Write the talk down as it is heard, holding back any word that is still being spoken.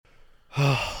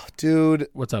Dude,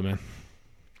 What's up, man?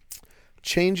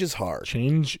 change is hard.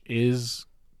 Change is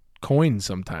coins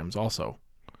sometimes also.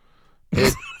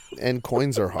 And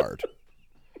coins are hard.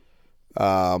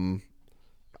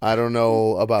 I don't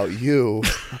know about you,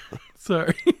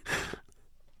 Sorry.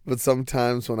 but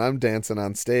sometimes when I'm dancing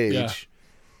on stage, Yeah.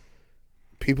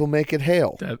 people make it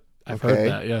hail. I've Okay.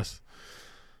 heard that, yes.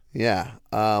 Yeah.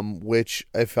 Which,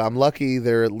 if I'm lucky,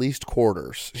 they're at least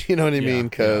quarters. You know what I Yeah, mean?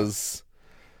 Because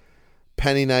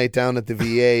penny night down at the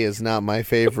VA is not my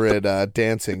favorite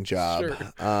dancing job.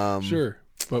 Sure. Sure.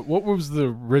 But what was the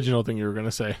original thing you were going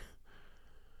to say?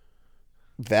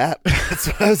 That's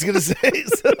what I was going to say.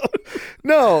 So,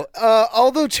 no,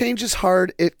 although change is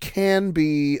hard, it can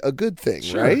be a good thing,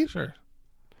 right? Sure.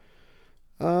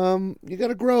 You got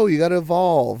to grow, you got to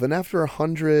evolve. And after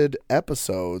 100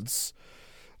 episodes,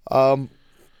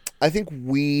 I think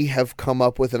we have come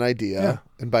up with an idea. Yeah.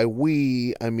 And by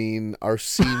we, I mean our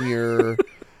senior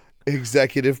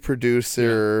executive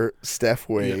producer, Steph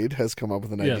Wade, has come up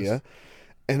with an Yes. idea.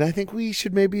 And I think we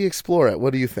should maybe explore it.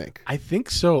 What do you think? I think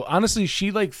so. Honestly,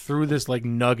 she threw this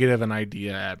nugget of an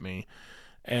idea at me.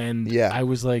 And Yeah. I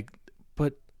was like,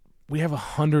 but we have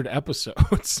 100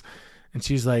 episodes. And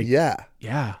she's like,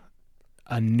 Yeah.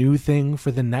 a new thing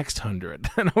for the next 100.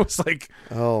 And I was like,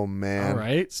 Oh, man. all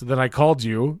right. So then I called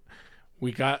you.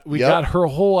 We got Yep. her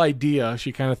whole idea.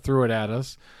 She kind of threw it at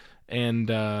us. And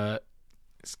I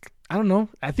don't know.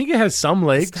 I think it has some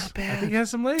legs. not bad. I think it has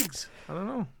some legs. I don't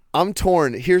know. I'm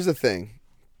torn. Here's the thing.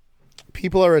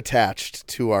 People are attached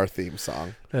to our theme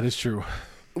song. That is true.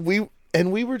 We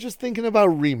were just thinking about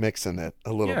remixing it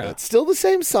a little Yeah. bit. Still the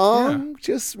same song,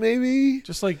 just maybe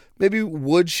Just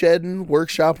woodshedding,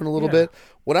 workshopping a little Yeah. bit.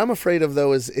 What I'm afraid of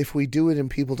though is if we do it and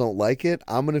people don't like it,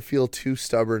 I'm gonna feel too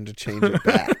stubborn to change it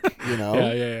back. You know?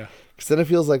 yeah. Because then it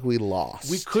feels like we lost.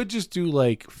 We could just do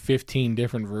 15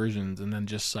 different versions and then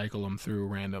just cycle them through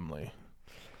randomly.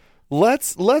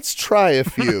 Let's try a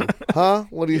few, huh?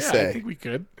 What do you I say? think we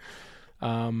could.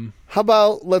 How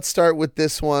about let's start with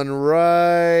this one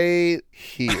right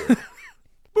here.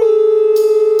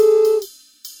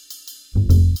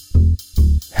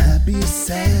 Happy or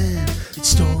sad? It's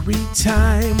story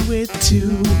time with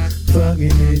two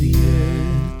fucking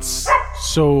idiots.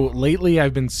 So lately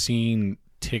I've been seeing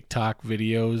TikTok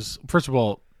videos. First of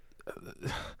all,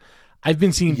 I've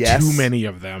been seeing Yes. too many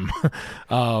of them.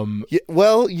 Yeah,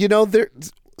 well,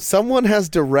 someone has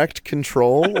direct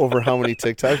control over how many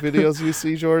TikTok videos you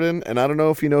see, Jordan, and I don't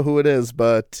know if you know who it is,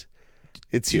 but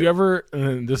it's Do you. you ever,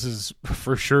 and this is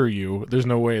for sure you, there's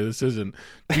no way this isn't.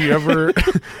 Do you ever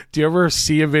do you ever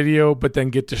see a video but then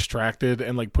get distracted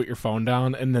and put your phone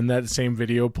down and then that same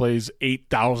video plays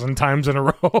 8,000 times in a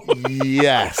row?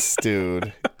 Yes,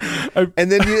 dude.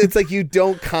 And then it's like you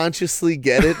don't consciously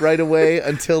get it right away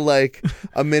until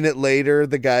a minute later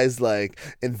the guy's like,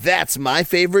 and that's my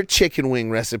favorite chicken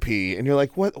wing recipe. And you're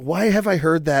like, what? Why have I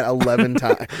heard that 11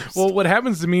 times? Well, what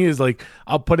happens to me is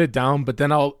I'll put it down, but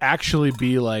then I'll actually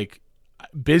be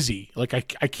busy. I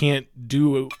can't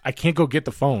go get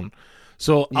the phone.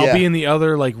 So I'll Yeah. be in the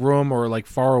other room or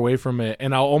far away from it,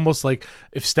 and I'll almost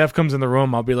if Steph comes in the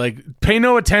room, I'll be like, pay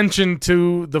no attention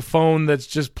to the phone that's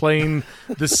just playing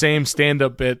the same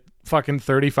stand-up bit fucking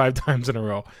 35 times in a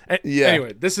row. Yeah.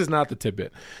 Anyway, this is not the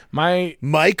tidbit. My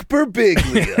Mike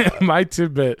Birbiglia. my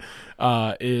tidbit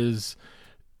is,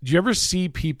 do you ever see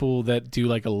people that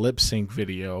do a lip sync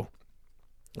video?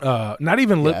 Not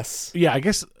even lip. Yes. Yeah, I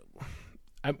guess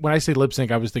when I say lip sync,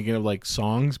 I was thinking of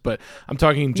songs, but I'm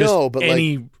talking just No, but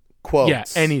any Quotes. yeah,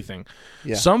 anything.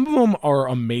 Yeah. Some of them are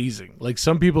amazing.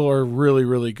 Some people are really,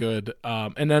 really good,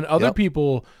 and then other Yep.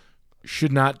 people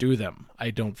should not do them. I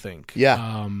don't think.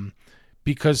 Yeah.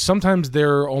 Because sometimes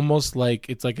they're almost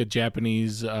it's like a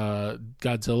Japanese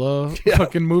Godzilla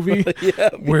fucking movie Yeah,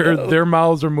 where their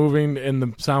mouths are moving and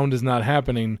the sound is not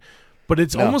happening, but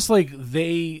it's No. almost like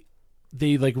they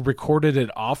recorded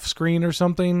it off screen or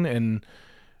something, and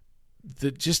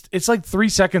it's 3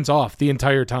 seconds off the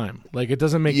entire time. It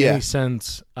doesn't make Yeah. any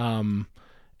sense. And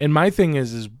my thing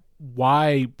is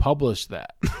why publish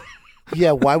that?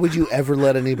 Yeah, why would you ever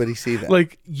let anybody see that?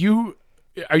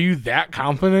 Are you that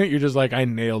confident? You're just I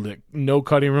nailed it. No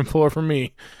cutting room floor for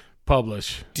me.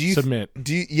 Publish. Submit.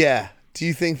 Do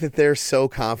you think that they're so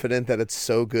confident that it's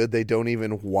so good they don't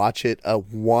even watch it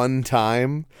one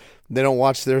time? They don't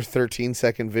watch their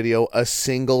 13-second video a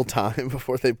single time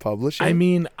before they publish it? I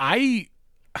mean, I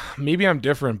maybe I'm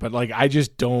different, but like I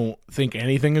just don't think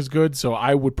anything is good, so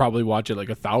I would probably watch it like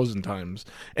 1,000 times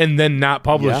and then not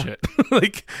publish it.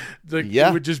 like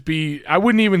it would just be, I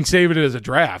wouldn't even save it as a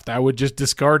draft. I would just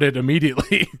discard it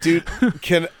immediately. Dude,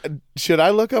 should I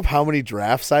look up how many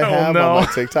drafts I have on my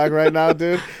TikTok right now,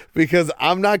 dude? Because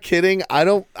I'm not kidding.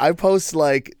 I post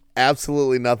like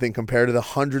absolutely nothing compared to the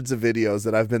hundreds of videos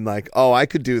that I've been like, oh, I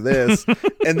could do this.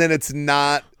 And then it's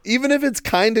not, even if it's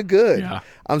kind of good,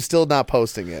 I'm still not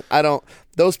posting it.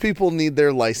 Those people need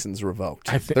their license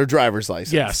revoked. Their driver's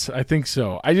license. Yes, I think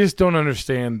so. I just don't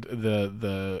understand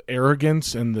the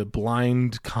arrogance and the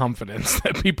blind confidence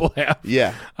that people have.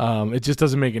 Yeah. It just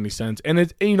doesn't make any sense.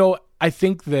 And I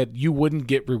think that you wouldn't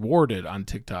get rewarded on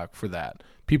TikTok for that.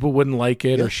 People wouldn't like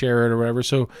it or share it or whatever.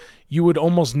 So you would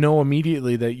almost know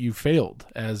immediately that you failed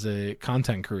as a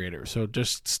content creator. So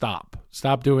just stop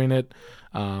doing it.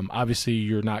 Obviously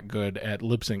you're not good at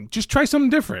lip sync. Just try something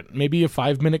different. Maybe a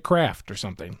 5-minute craft or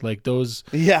something like those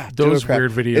weird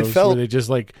videos where they just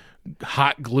like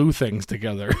hot glue things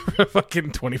together for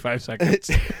fucking 25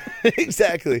 seconds.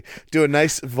 Exactly. Do a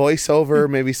nice voiceover,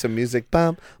 maybe some music,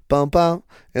 bum, bum, bum,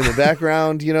 in the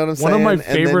background. You know what I'm saying? One of my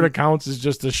favorite accounts is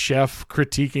just a chef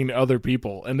critiquing other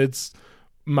people, and it's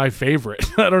my favorite.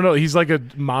 I don't know. He's like a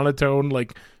monotone,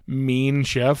 like mean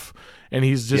chef, and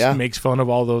he's just makes fun of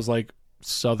all those like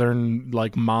Southern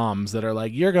like moms that are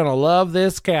like, you're gonna love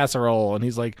this casserole, and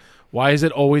he's like, why is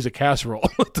it always a casserole?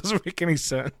 It doesn't make any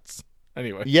sense.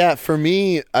 Anyway. Yeah, for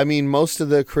me, I mean, most of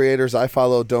the creators I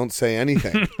follow don't say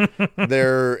anything.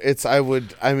 I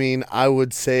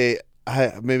would say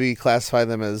I maybe classify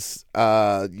them as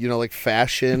like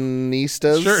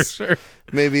fashionistas. Sure.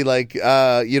 Maybe like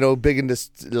big into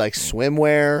like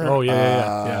swimwear. Oh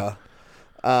yeah.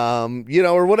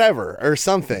 Or whatever, or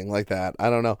something like that. I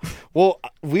don't know. Well,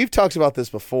 we've talked about this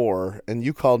before, and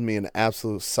you called me an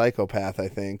absolute psychopath, I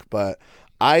think, but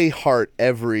I heart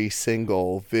every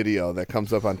single video that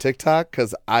comes up on TikTok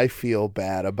because I feel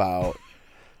bad about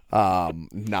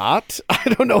not. I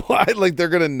don't know why. Like, they're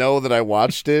going to know that I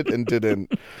watched it and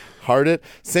didn't heart it.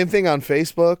 Same thing on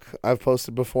Facebook. I've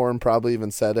posted before and probably even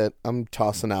said it. I'm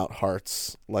tossing out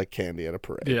hearts like candy at a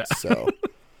parade. Yeah. So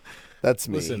that's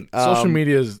me. Listen, social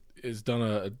media is done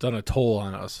a toll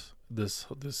on us this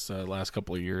last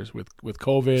couple of years with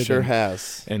COVID. Sure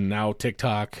has. And now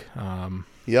TikTok.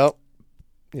 Yep.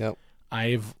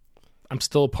 I'm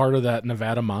still a part of that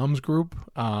Nevada Moms group.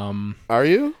 Are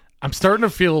you? I'm starting to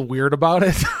feel weird about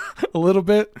it a little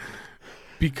bit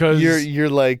because you're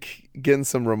like getting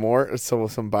some remorse,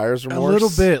 some buyer's remorse. A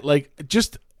little bit, like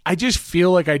I just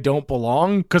feel like I don't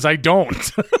belong because I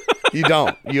don't. You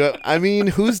don't. I mean,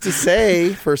 who's to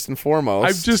say? First and foremost,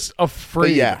 I'm just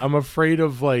afraid. Yeah. I'm afraid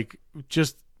of like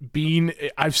just being.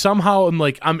 I've somehow am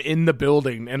like I'm in the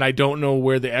building and I don't know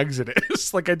where the exit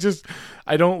is. Like I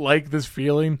don't like this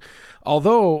feeling.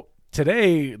 Although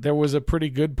today there was a pretty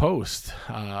good post.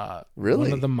 Really,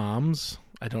 one of the moms.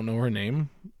 I don't know her name.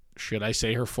 Should I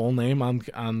say her full name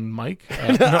on mic?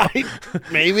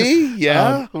 Maybe.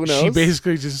 Yeah. Who knows? She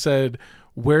basically just said,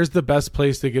 where's the best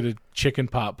place to get a chicken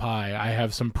pot pie? I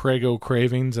have some Prego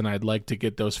cravings and I'd like to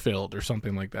get those filled or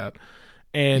something like that.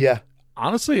 And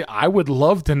honestly, I would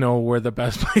love to know where the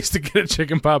best place to get a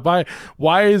chicken pot pie.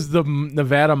 Why is the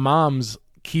Nevada Moms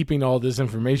keeping all this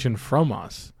information from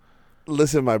us?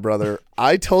 Listen, my brother,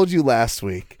 I told you last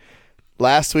week.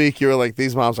 Last week you were like,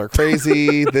 these moms are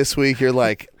crazy. This week you're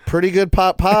like, pretty good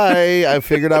pot pie. I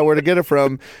figured out where to get it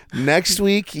from. Next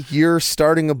week you're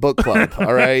starting a book club.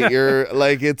 All right. You're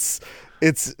like, it's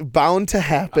bound to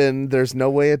happen. There's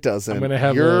no way it doesn't.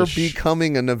 You're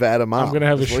becoming a Nevada mom. I'm gonna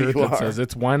have a shirt that says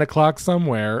it's wine o'clock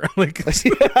somewhere. Like I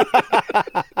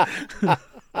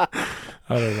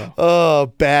don't know.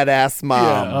 Oh, badass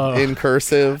mom in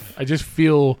cursive. I just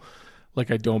feel like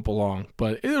I don't belong,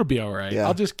 but it'll be all right.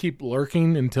 I'll just keep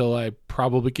lurking until I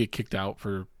probably get kicked out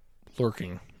for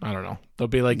lurking. I don't know. They'll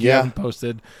be like, you haven't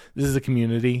posted. This is a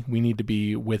community. We need to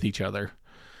be with each other.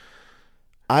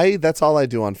 That's all I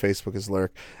do on Facebook is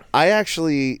lurk. I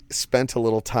actually spent a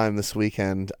little time this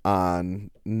weekend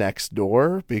on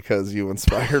Nextdoor because you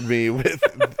inspired me with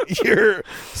your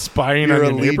spying on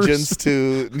allegiance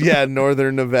to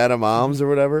Northern Nevada moms or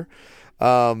whatever.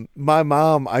 My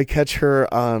mom, I catch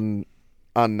her on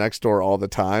Nextdoor all the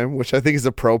time, which I think is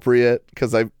appropriate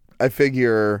because I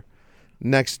figure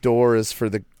Nextdoor is for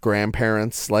the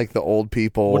grandparents, like the old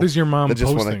people. What is your mom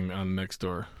posting on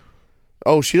Nextdoor?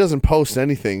 Oh, she doesn't post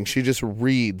anything. She just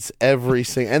reads every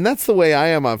single, and that's the way I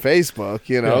am on Facebook,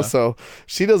 so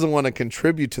she doesn't want to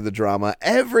contribute to the drama.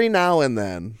 Every now and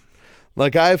then,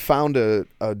 like I've found a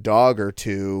dog or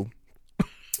two,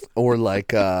 or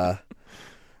like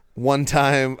one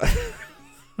time.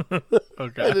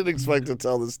 Okay. I didn't expect to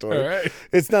tell this story. All right.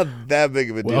 It's not that big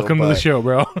of a deal. Welcome to the show,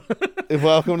 bro.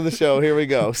 Welcome to the show. Here we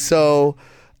go. So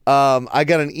I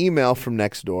got an email from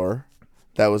Nextdoor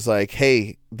that was like,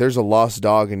 hey, there's a lost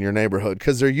dog in your neighborhood.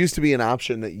 Because there used to be an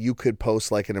option that you could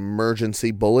post like an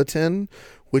emergency bulletin,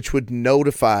 which would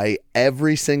notify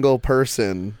every single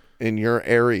person in your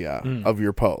area of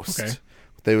your post. Okay.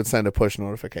 They would send a push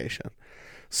notification.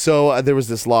 So there was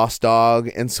this lost dog.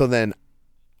 And so then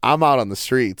I'm out on the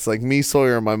streets, like me,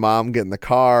 Sawyer, and my mom get in the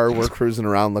car. We're cruising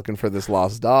around looking for this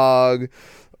lost dog.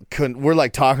 We're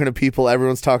like talking to people.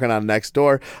 Everyone's talking on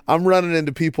Nextdoor. I'm running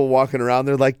into people walking around.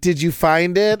 They're like, "Did you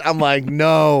find it?" I'm like,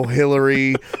 "No,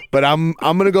 Hillary, but I'm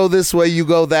gonna go this way. You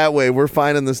go that way. We're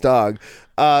finding this dog."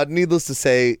 Needless to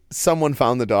say, someone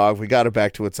found the dog. We got it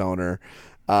back to its owner.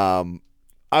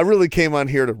 I really came on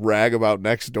here to rag about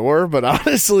Nextdoor, but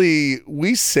honestly,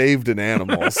 we saved an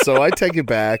animal. So I take it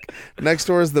back.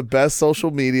 Nextdoor is the best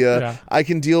social media. Yeah. I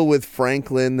can deal with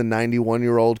Franklin, the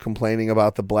 91-year-old, complaining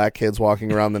about the black kids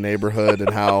walking around the neighborhood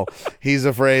and how he's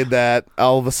afraid that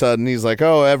all of a sudden he's like,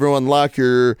 oh, everyone lock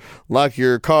your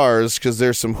cars because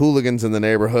there's some hooligans in the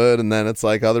neighborhood. And then it's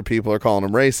like other people are calling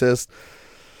him racist.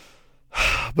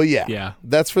 But yeah,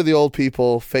 that's for the old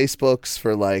people. Facebook's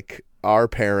for like our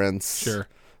parents. Sure.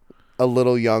 A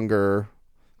little younger.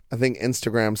 I think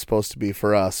Instagram's supposed to be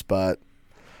for us, but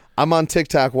I'm on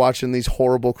TikTok watching these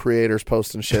horrible creators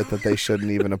posting shit that they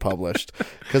shouldn't even have published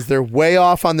because they're way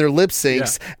off on their lip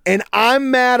syncs, and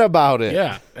I'm mad about it.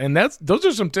 Yeah, and those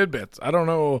are some tidbits. I don't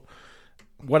know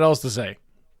what else to say.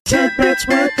 Tidbits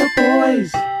with the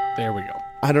boys. There we go.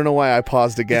 I don't know why I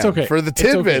paused again. It's okay. For the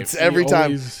tidbits every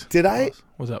time.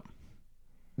 What's up?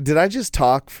 Did I just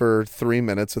talk for 3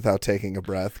 minutes without taking a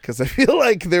breath? Because I feel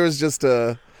like there was just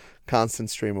a constant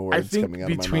stream of words coming out of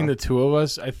my mouth. Between the two of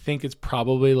us, I think it's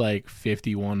probably like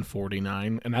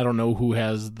 51-49, and I don't know who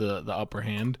has the upper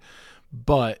hand.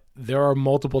 But there are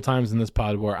multiple times in this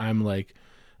pod where I'm like,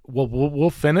 well, we'll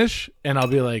finish, and I'll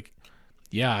be like,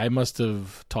 yeah, I must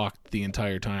have talked the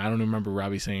entire time. I don't remember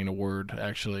Robbie saying a word,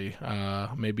 actually.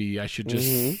 Maybe I should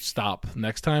just stop.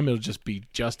 Next time, it'll just be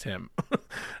just him.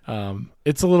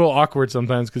 It's a little awkward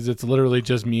sometimes because it's literally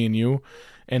just me and you,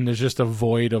 and there's just a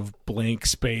void of blank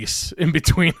space in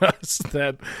between us.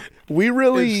 That we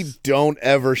really don't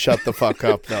ever shut the fuck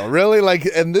up, though. Really, like,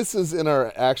 and this is in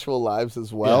our actual lives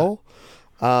as well.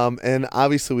 Yeah. And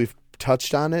obviously, we've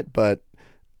touched on it, but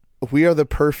we are the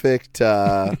perfect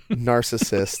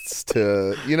narcissists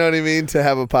to, you know what I mean, to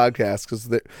have a podcast because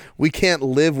we can't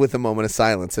live with a moment of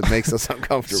silence. It makes us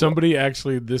uncomfortable. Somebody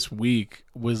actually this week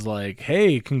was like,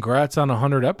 hey, congrats on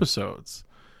 100 episodes.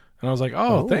 And I was like,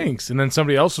 oh, thanks. And then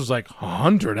somebody else was like,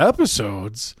 100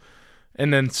 episodes?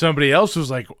 And then somebody else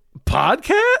was like,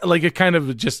 podcast? Like it kind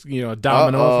of just, a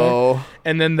domino effect.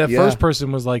 And then the first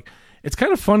person was like, it's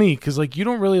kind of funny because, like, you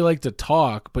don't really like to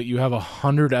talk, but you have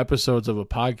 100 episodes of a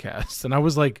podcast. And I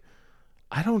was like,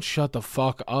 I don't shut the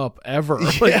fuck up ever.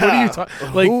 Like, what are you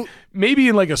talking? Like, maybe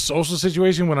in, like, a social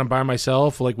situation when I'm by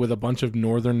myself, like, with a bunch of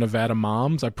Northern Nevada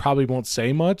moms, I probably won't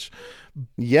say much.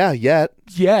 Yeah, yet.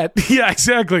 Yeah,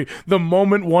 exactly. The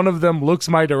moment one of them looks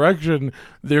my direction,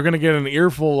 they're going to get an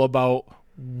earful about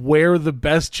where the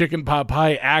best chicken pot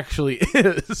pie actually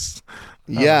is.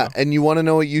 Yeah, and you want to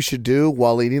know what you should do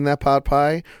while eating that pot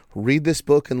pie? Read this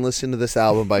book and listen to this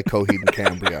album by Coheed and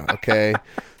Cambria, okay?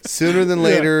 Sooner than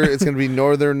later, it's going to be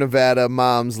Northern Nevada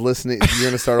moms listening. You're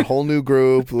going to start a whole new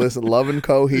group, loving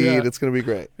Coheed. Yeah. It's going to be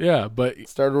great. Yeah, but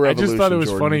start a revolution, I just thought it was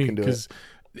Jordan. Funny because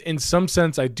in some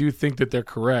sense, I do think that they're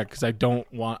correct because I don't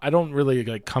really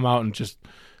like come out and just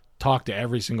talk to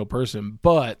every single person,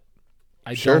 but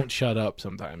I don't shut up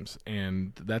sometimes,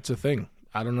 and that's a thing.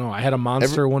 I don't know. I had a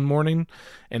monster one morning,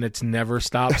 and it's never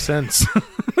stopped since.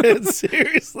 It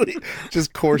seriously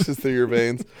just courses through your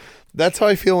veins. That's how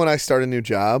I feel when I start a new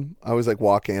job. I always like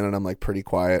walk in, and I'm like pretty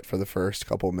quiet for the first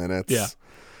couple minutes. Yeah.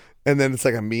 And then it's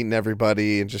like I'm meeting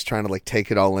everybody and just trying to like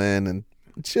take it all in and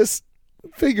just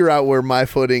figure out where my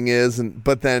footing is.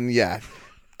 But then,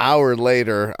 hour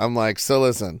later, I'm like, so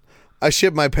listen. I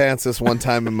shit my pants this one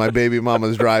time in my baby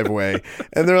mama's driveway,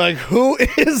 and they're like, "Who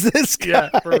is this guy?"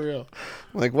 Yeah, for real.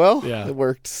 I'm like, well, it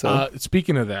worked. So,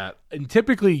 speaking of that, and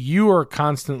typically you are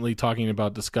constantly talking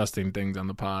about disgusting things on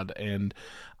the pod, and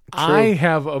I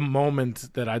have a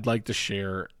moment that I'd like to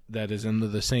share that is in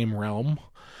the same realm.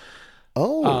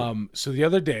 Oh, so the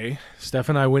other day, Steph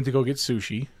and I went to go get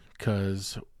sushi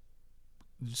because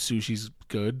sushi's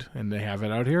good and they have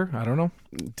it out here. I don't know.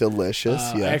 Delicious.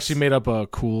 Yes. I actually made up a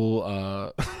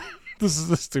cool this is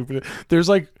the stupid. There's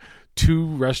like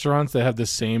 2 restaurants that have the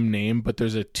same name, but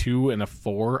there's a 2 and a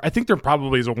 4. I think there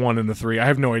probably is a 1 and a 3. I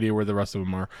have no idea where the rest of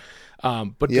them are.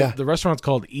 But the restaurant's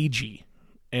called EG,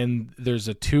 and there's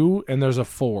a 2 and there's a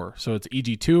 4. So it's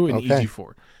EG2 and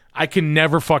EG4. I can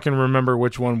never fucking remember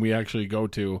which one we actually go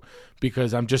to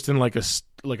because I'm just in like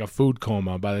a food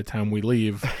coma by the time we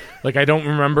leave. Like I don't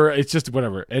remember. It's just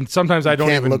whatever. And sometimes I don't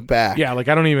can't even look back. Yeah, like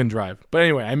I don't even drive. But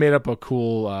anyway, I made up a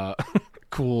cool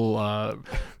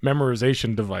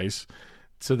memorization device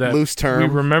so that loose term. we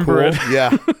remember it.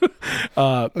 Yeah.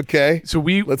 Okay. So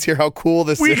let's hear how cool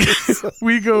this is.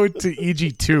 we go to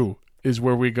EG2 is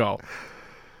where we go.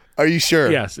 Are you sure?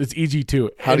 Yes, it's EG2.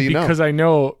 How do you know? Because I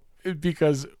know.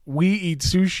 Because we eat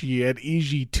sushi at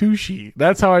EG2shi.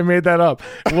 That's how I made that up.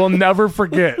 We'll never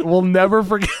forget. We'll never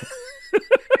forget.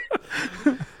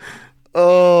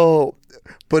 Oh,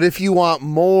 but if you want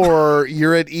more,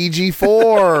 you're at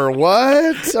EG4.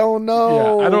 What? Oh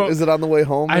no! Yeah, is it on the way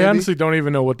home? Maybe? I honestly don't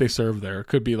even know what they serve there. It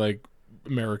could be like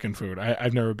American food.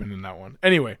 I've never been in that one.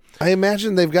 Anyway, I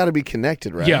imagine they've got to be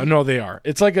connected, right? Yeah, no, they are.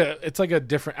 It's like a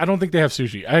different. I don't think they have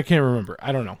sushi. I can't remember.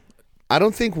 I don't know. I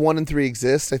don't think 1 and 3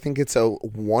 exist. I think it's a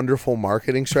wonderful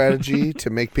marketing strategy to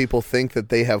make people think that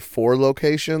they have 4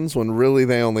 locations when really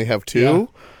they only have 2. Yeah.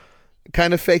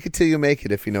 Kind of fake it till you make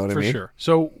it, if you know what I mean. For sure.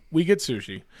 So we get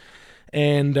sushi.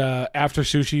 And after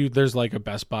sushi, there's like a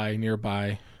Best Buy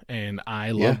nearby. And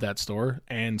I love that store.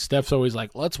 And Steph's always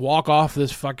like, let's walk off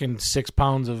this fucking 6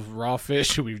 pounds of raw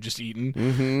fish we've just eaten.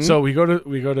 Mm-hmm. So we go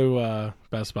to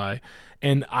Best Buy.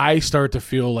 And I start to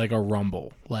feel like a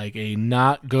rumble, like a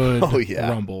not good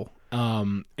rumble.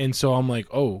 And so I'm like,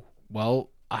 oh,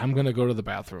 well, I'm going to go to the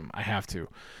bathroom. I have to.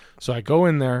 So I go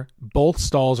in there. Both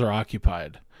stalls are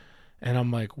occupied. And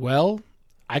I'm like, well,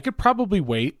 I could probably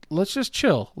wait. Let's just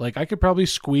chill. Like I could probably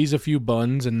squeeze a few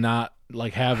buns and not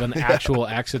like have an actual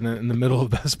accident in the middle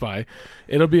of Best Buy.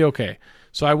 It'll be okay.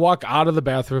 So I walk out of the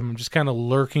bathroom. I'm just kind of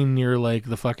lurking near like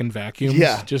the fucking vacuums.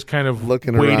 Yeah. Just kind of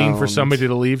looking waiting around for somebody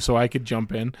to leave so I could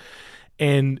jump in.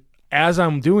 And as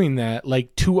I'm doing that,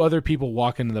 like 2 other people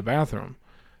walk into the bathroom.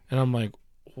 And I'm like,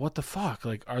 what the fuck?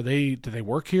 Like, do they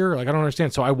work here? Like, I don't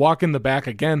understand. So I walk in the back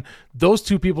again. Those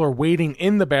 2 people are waiting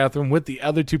in the bathroom with the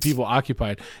other 2 people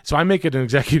occupied. So I make it an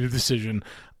executive decision.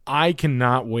 I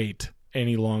cannot wait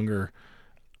any longer.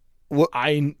 Well,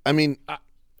 I mean,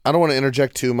 I don't want to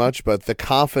interject too much, but the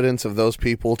confidence of those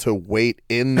people to wait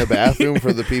in the bathroom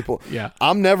for the people. Yeah.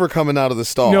 I'm never coming out of the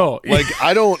stall. No. Like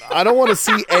I don't want to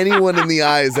see anyone in the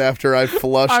eyes after I've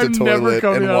flushed a toilet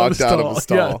and walked out of a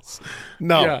stall. Yes.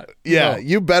 No. Yeah. No.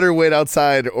 You better wait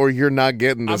outside or you're not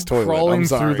getting this toilet. Crawling I'm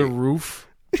sorry. through the roof.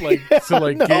 Like to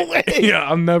like way. Yeah,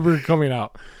 I'm never coming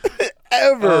out.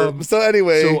 Ever. So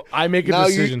anyway, so I make a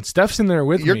decision. Steph's in there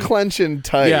with me. You're clenching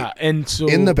tight. Yeah, and so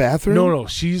in the bathroom. No,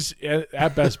 she's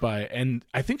at Best Buy, and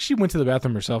I think she went to the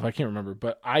bathroom herself. I can't remember,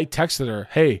 but I texted her,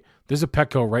 "Hey, there's a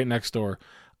Petco right next door.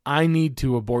 I need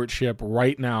to abort ship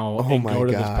right now and go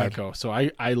to this Petco." So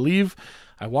I leave.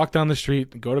 I walk down the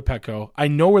street, go to Petco. I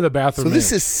know where the bathroom is. So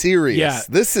this is serious. Yeah.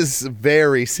 This is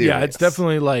very serious. Yeah, it's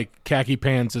definitely like khaki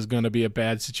pants is going to be a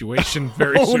bad situation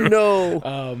very soon. Oh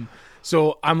no.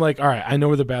 So I'm like, all right, I know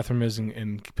where the bathroom is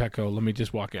in Petco. Let me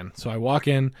just walk in. So I walk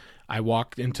in. I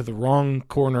walked into the wrong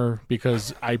corner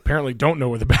because I apparently don't know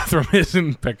where the bathroom is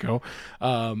in Petco.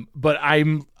 But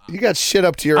you got shit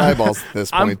up to your eyeballs at this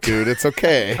point, dude. It's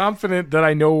okay. Confident that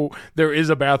I know there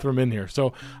is a bathroom in here.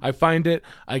 So I find it.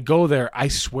 I go there. I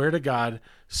swear to God,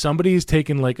 somebody is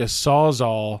taking like a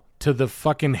Sawzall to the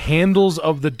fucking handles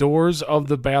of the doors of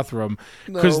the bathroom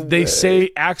because they say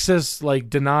access like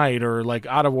denied or like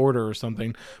out of order or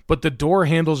something, but the door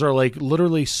handles are like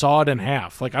literally sawed in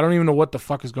half. Like I don't even know what the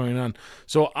fuck is going on.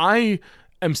 So I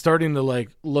am starting to like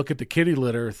look at the kitty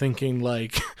litter thinking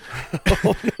like,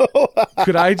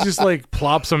 could I just like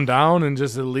plop some down and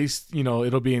just at least,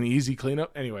 it'll be an easy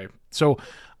cleanup. Anyway, so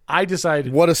I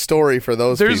decided. What a story for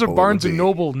those people. There's a Barnes &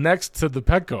 Noble next to the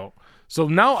Petco. So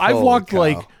now I've walked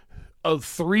like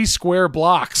 3 square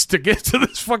blocks to get to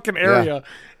this fucking area.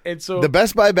 Yeah. And so the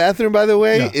Best Buy bathroom, by the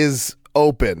way, is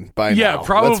open by now. Yeah,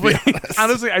 probably.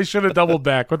 Honestly, I should have doubled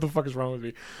back. What the fuck is wrong with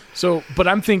me? So, but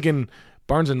I'm thinking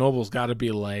Barnes & Noble's got to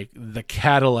be like the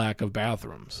Cadillac of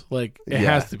bathrooms. Like it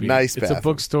has to be. Nice It's bathroom. a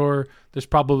bookstore. There's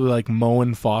probably like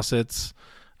Moen faucets.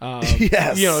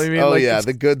 Yes. You know what I mean? Oh, like, yeah,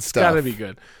 the good stuff. It's got to be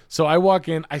good. So I walk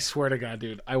in. I swear to God,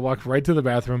 dude. I walked right to the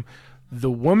bathroom. The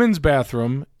women's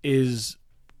bathroom is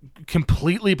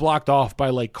completely blocked off by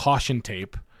like caution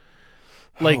tape.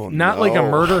 Like not like a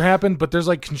murder happened, but there's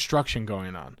like construction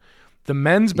going on. The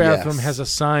men's bathroom has a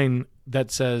sign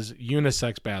that says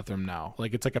unisex bathroom now.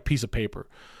 Like it's like a piece of paper.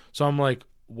 So I'm like,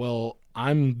 well,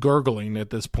 I'm gurgling at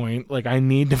this point. Like, I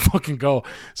need to fucking go.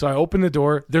 So I open the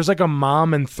door. There's like a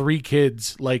mom and 3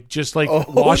 kids, like, just like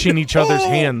washing each other's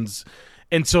hands.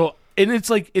 And it's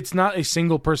like, it's not a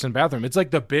single person bathroom. It's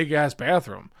like the big ass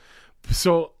bathroom.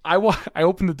 So I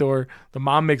open the door. The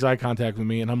mom makes eye contact with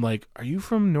me, and I'm like, "Are you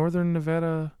from Northern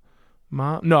Nevada,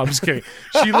 Mom?" No, I'm just kidding.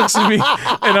 She looks at me,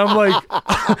 and I'm like,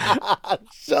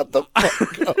 "Shut the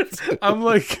fuck up." I'm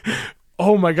like,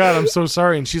 "Oh my God, I'm so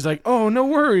sorry." And she's like, "Oh, no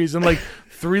worries." And like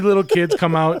 3 little kids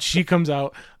come out. She comes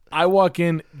out. I walk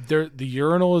in. The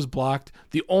urinal is blocked.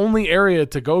 The only area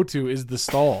to go to is the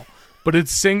stall. But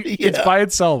it's by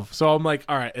itself. So I'm like,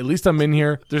 all right, at least I'm in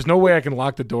here. There's no way I can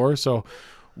lock the door. So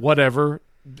whatever.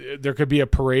 There could be a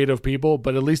parade of people,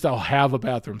 but at least I'll have a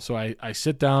bathroom. So I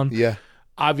sit down. Yeah.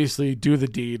 Obviously do the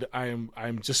deed. I'm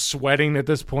just sweating at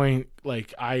this point.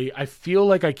 Like I feel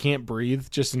like I can't breathe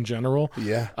just in general.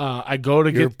 Yeah.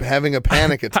 You're having a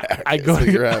panic attack. I go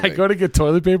to get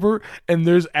toilet paper, and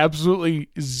there's absolutely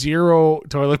 0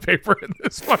 toilet paper in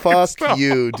this fucking stuff.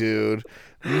 You, dude.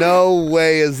 No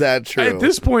way is that true. At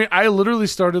this point, I literally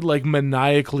started like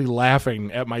maniacally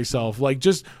laughing at myself. Like,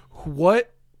 just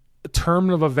what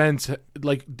term of events,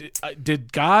 like,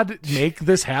 did God make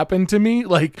this happen to me?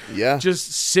 Like,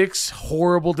 just 6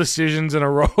 horrible decisions in a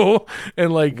row.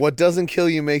 And like, what doesn't kill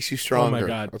you makes you stronger. Oh my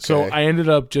God. Okay. So I ended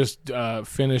up just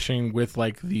finishing with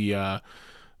like the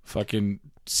fucking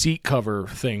seat cover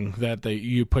thing that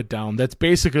you put down. That's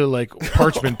basically like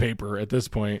parchment paper at this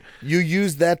point. You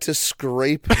used that to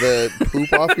scrape the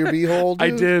poop off your beehole, dude?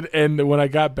 I did. And when I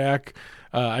got back,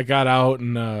 I got out,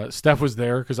 and Steph was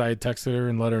there because I had texted her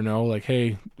and let her know, like,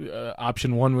 hey,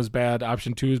 option 1 was bad,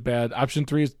 option 2 is bad, option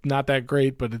 3 is not that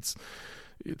great, but it's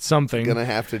something. Gonna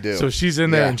have to do. So she's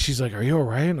in there, and she's like, are you all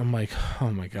right? And I'm like,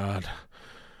 oh my God,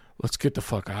 let's get the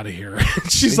fuck out of here.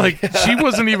 She's like, she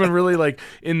wasn't even really like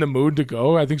in the mood to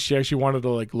go. I think she actually wanted to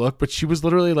like look, but she was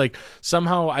literally like,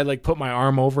 somehow I like put my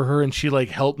arm over her, and she like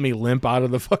helped me limp out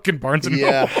of the fucking Barnes and Noble.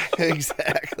 Yeah,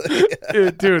 exactly.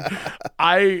 Dude,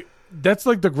 that's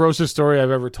like the grossest story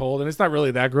I've ever told, and it's not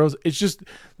really that gross. It's just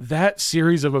that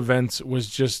series of events was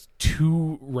just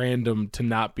too random to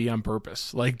not be on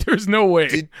purpose. Like, there's no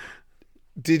way.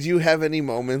 Did you have any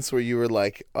moments where you were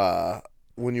like,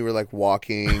 when you were like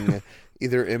walking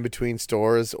either in between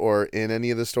stores or in any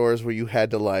of the stores, where you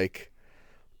had to like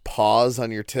pause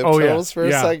on your tiptoes for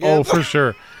a second? Oh, for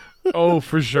sure. Oh,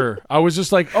 for sure. I was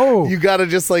just like, oh. You got to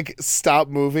just like stop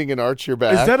moving and arch your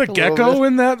back. Is that a gecko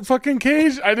in that fucking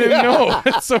cage? I didn't know.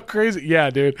 It's so crazy. Yeah,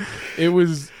 dude. It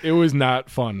was not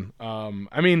fun.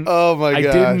 I mean, oh my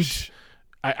gosh.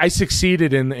 I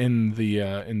succeeded in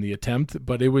the attempt,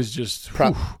 but it was just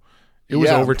it was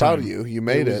overtime. I'm proud of you. You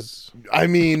made it. I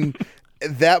mean,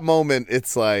 that moment,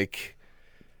 it's like,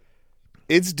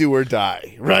 it's do or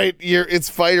die, right? It's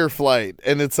fight or flight,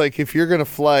 and it's like, if you're gonna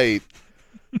flight,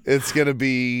 it's gonna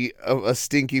be a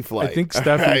stinky flight. I think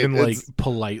Steph even like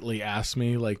politely asked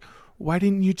me, like, why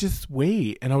didn't you just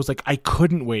wait? And I was like, I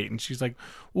couldn't wait. And she's like,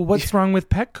 well, what's wrong with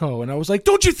Petco? And I was like,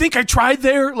 don't you think I tried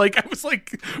there? Like, I was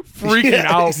like freaking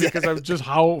out because of just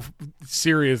how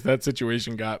serious that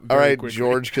situation got. All right, quickly.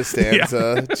 George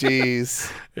Costanza.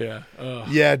 Jeez. Yeah.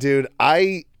 Yeah, dude.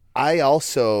 I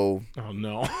also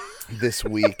this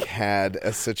week had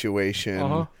a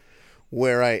situation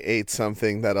where I ate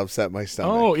something that upset my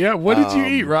stomach. Oh, yeah. What did you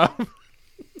eat, Rob?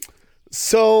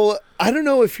 So I don't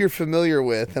know if you're familiar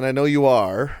with, and I know you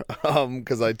are,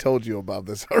 because I told you about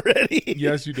this already.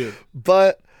 Yes, you did.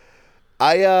 But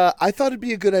I thought it'd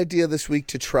be a good idea this week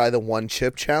to try the 1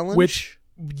 chip challenge, which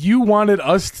you wanted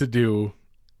us to do,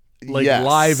 like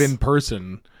live in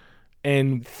person,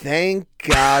 and thank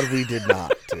God we did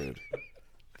not, dude.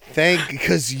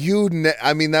 Because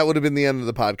I mean, that would have been the end of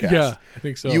the podcast. Yeah, I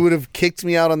think so. You would have kicked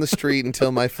me out on the street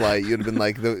until my flight. You'd have been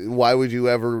like, why would you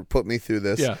ever put me through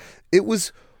this? Yeah. It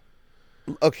was,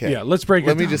 okay. Yeah, let's break it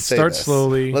down. Let me just say Start this.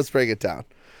 slowly. Let's break it down.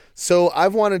 So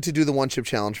I've wanted to do the 1 chip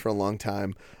challenge for a long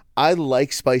time. I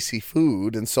like spicy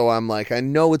food, and so I'm like, I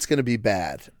know it's going to be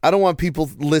bad. I don't want people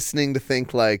listening to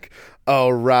think like, oh,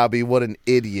 Robbie, what an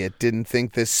idiot. Didn't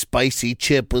think this spicy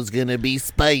chip was going to be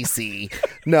spicy.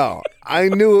 No, I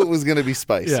knew it was going to be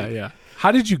spicy. Yeah.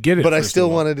 How did you get it? But I still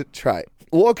wanted to try it.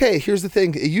 Well, okay, here's the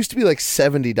thing. It used to be like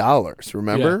 $70,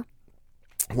 remember? Yeah.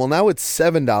 Well, now it's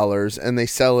 $7, and they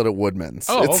sell it at Woodman's.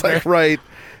 Oh, it's like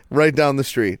right down the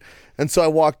street. And so I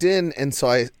walked in, and so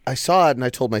I saw it, and I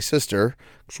told my sister,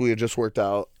 because we had just worked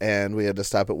out, and we had to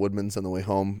stop at Woodman's on the way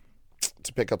home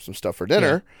to pick up some stuff for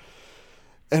dinner.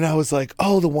 Yeah. And I was like,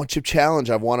 oh, the 1 chip challenge.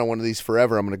 I've wanted one of these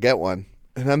forever. I'm going to get one.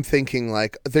 And I'm thinking,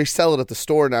 like, they sell it at the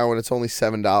store now, and it's only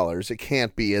 $7. It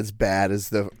can't be as bad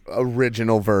as the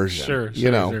original version. Sure. You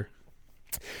know? Sure.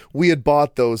 we had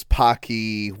bought those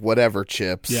Pocky whatever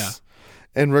chips. Yeah.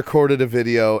 And recorded a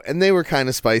video, and they were kind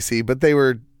of spicy, but they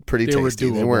were pretty tasty.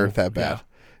 They weren't that bad.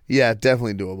 Yeah,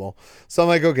 definitely doable. So I'm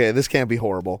like, okay, this can't be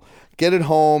horrible. Get it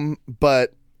home,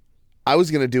 but I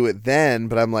was going to do it then,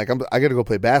 but I'm like, I got to go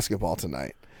play basketball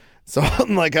tonight. So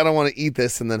I'm like, I don't want to eat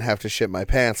this and then have to shit my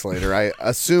pants later. I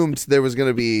assumed there was going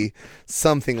to be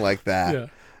something like that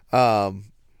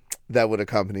that would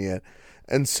accompany it.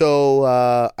 And so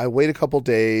I wait a couple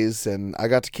days, and I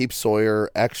got to keep Sawyer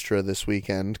extra this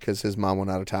weekend because his mom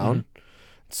went out of town. Mm-hmm.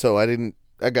 So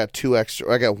I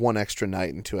got 1 extra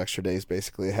night and 2 extra days,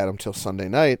 basically. I had him till Sunday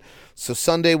night. So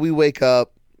Sunday we wake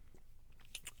up,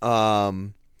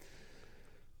 and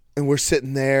we're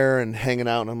sitting there and hanging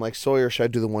out, and I'm like, Sawyer, should I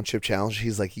do the 1 chip challenge?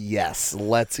 He's like, yes,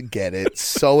 let's get it.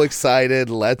 So excited.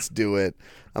 Let's do it.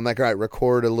 I'm like, all right,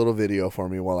 record a little video for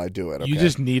me while I do it. Okay? You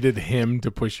just needed him to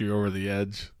push you over the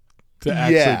edge to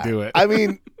actually do it. I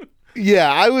mean,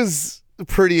 I was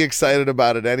pretty excited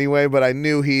about it anyway, but I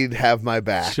knew he'd have my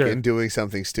back in doing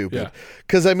something stupid.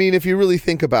 Because, I mean, if you really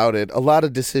think about it, a lot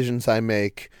of decisions I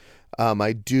make,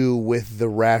 I do with the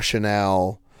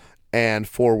rationale and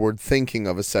forward thinking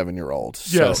of a 7-year-old.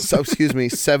 Yes. So excuse me,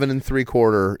 7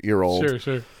 3/4-year-old.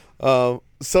 Sure.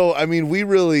 So, I mean, we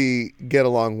really get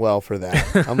along well for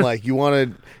that. I'm like, you want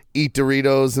to eat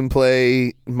Doritos and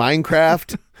play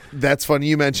Minecraft? That's funny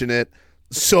you mention it.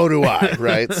 So do I,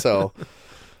 right? So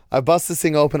I bust this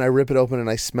thing open, I rip it open, and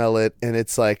I smell it, and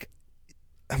it's like,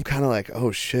 I'm kind of like,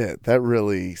 oh, shit, that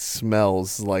really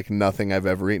smells like nothing I've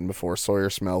ever eaten before.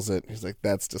 Sawyer smells it. He's like,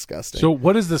 that's disgusting. So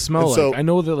what does the smell like? I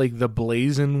know that, like, the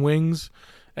blazing wings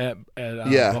at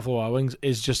Buffalo Wild Wings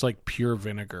is just like pure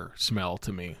vinegar smell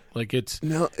to me. Like it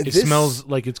smells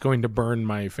like it's going to burn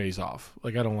my face off.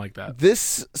 Like I don't like that.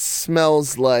 This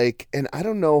smells like, and I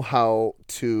don't know how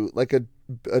to, like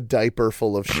a diaper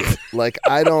full of shit. Like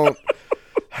I don't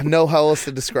know how else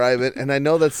to describe it. And I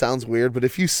know that sounds weird, but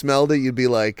if you smelled it, you'd be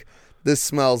like, this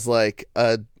smells like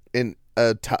an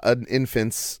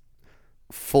infant's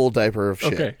full diaper of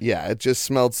shit. Okay. Yeah, it just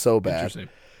smelled so bad.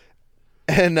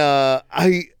 And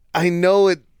I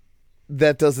know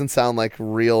that doesn't sound like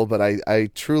real, but I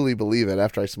truly believe it.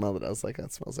 After I smelled it, I was like,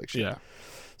 that smells like shit. Yeah.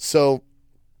 So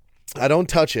I don't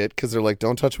touch it because they're like,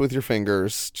 don't touch it with your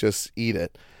fingers, just eat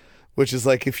it. Which is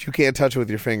like, if you can't touch it with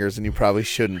your fingers, then you probably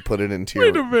shouldn't put it into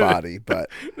your body. But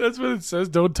that's what it says.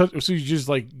 Don't touch. So you just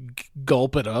like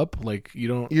gulp it up. Like you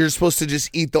don't. You're supposed to just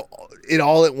eat it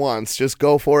all at once. Just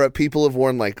go for it. People have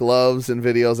worn like gloves in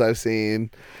videos I've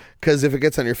seen. Because if it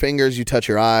gets on your fingers, you touch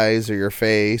your eyes or your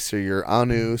face or your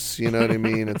anus. You know what I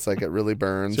mean? It's like it really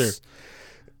burns. Sure.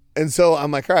 And so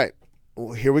I'm like, all right,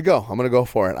 well, here we go. I'm going to go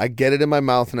for it. I get it in my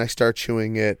mouth and I start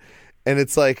chewing it. And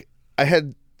it's like I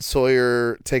had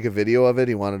Sawyer take a video of it.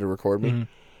 He wanted to record me. Mm-hmm.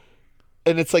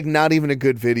 And it's like not even a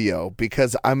good video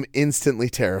because I'm instantly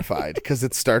terrified because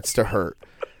it starts to hurt.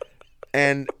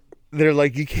 And they're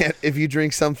like, you can't, if you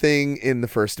drink something in the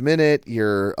first minute,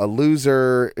 you're a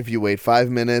loser. If you wait 5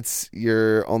 minutes,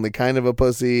 you're only kind of a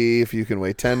pussy. If you can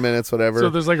wait 10 minutes, whatever. So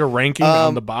there's like a ranking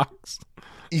on the box.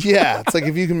 Yeah. It's like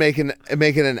if you can make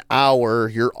it an hour,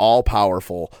 you're all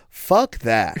powerful. Fuck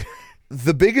that.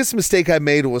 The biggest mistake I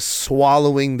made was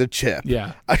swallowing the chip.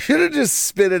 Yeah. I should have just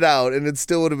spit it out and it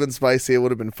still would have been spicy. It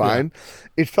would have been fine.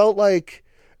 Yeah. It felt like,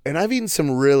 and I've eaten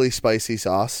some really spicy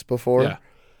sauce before. Yeah.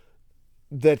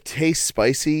 That tastes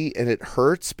spicy and it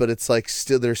hurts, but it's like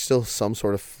there's still some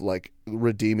sort of like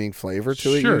redeeming flavor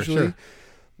to it usually. Sure.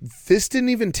 This didn't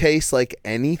even taste like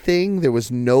anything. There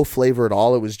was no flavor at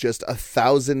all. It was just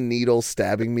 1,000 needles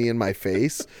stabbing me in my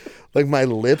face. Like my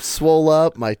lips swole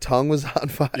up, my tongue was on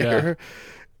fire.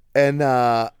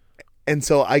 Yeah. And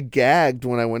so I gagged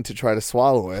when I went to try to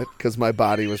swallow it because my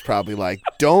body was probably like,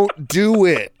 don't do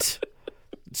it.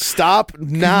 Stop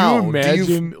now. Can you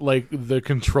imagine like the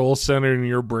control center in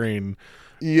your brain?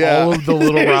 Yeah. All of the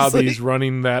little Robbies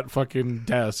running that fucking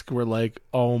desk were like,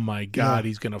 oh my God,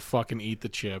 he's going to fucking eat the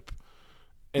chip.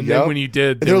 And then when you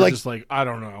did, they were like, just like, I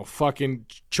don't know, fucking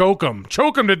choke him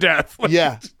to death.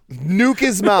 Yeah. Nuke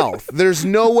his mouth. There's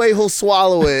no way he'll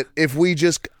swallow it if we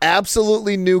just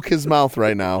absolutely nuke his mouth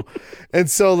right now. And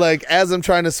so, like, as I'm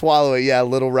trying to swallow it,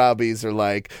 little Robbies are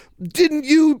like, didn't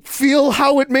you feel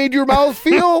how it made your mouth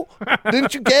feel?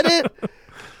 Didn't you get it?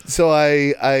 So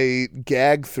I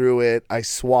gag through it, I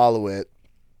swallow it,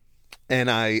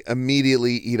 and I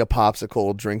immediately eat a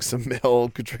popsicle, drink some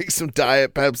milk, drink some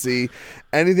Diet Pepsi,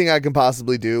 anything I can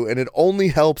possibly do. And it only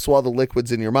helps while the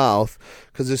liquid's in your mouth,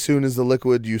 because as soon as the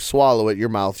liquid, you swallow it, your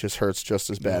mouth just hurts just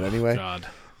as bad anyway. God.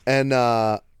 And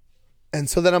And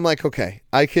so then I'm like, okay,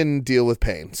 I can deal with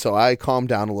pain. So I calm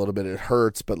down a little bit. It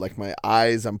hurts, but like my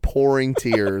eyes, I'm pouring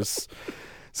tears.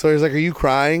 So he's like, are you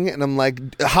crying? And I'm like,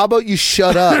 how about you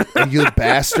shut up, you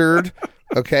bastard?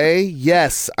 Okay?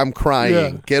 Yes, I'm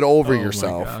crying. Yeah. Get over Oh,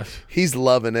 yourself. my gosh. He's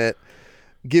loving it.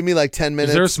 Give me like 10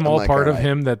 minutes. Is there a small like, part all of right.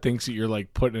 him that thinks that you're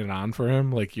like putting it on for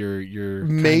him? Like you're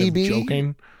Maybe. kind of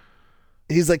joking?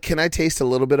 He's like, can I taste a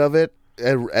little bit of it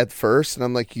at first? And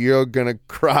I'm like, you're going to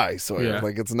cry. So Yeah.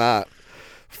 like, it's not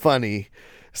funny.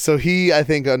 So he, I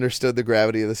think, understood the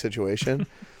gravity of the situation.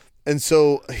 And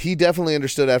so he definitely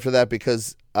understood after that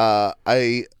because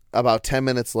I, about 10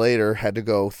 minutes later, had to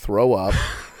go throw up,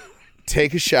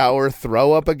 take a shower,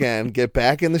 throw up again, get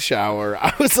back in the shower.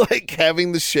 I was like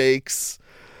having the shakes.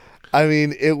 I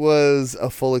mean, it was a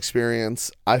full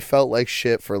experience. I felt like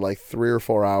shit for like 3 or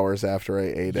 4 hours after I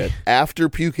ate it, after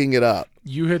puking it up.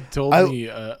 You had told me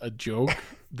a joke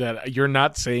that you're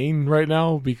not saying right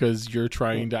now because you're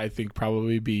trying to, I think,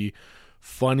 probably be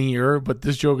funnier, but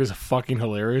this joke is fucking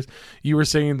hilarious. You were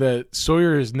saying that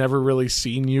Sawyer has never really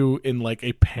seen you in like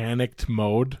a panicked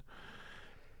mode.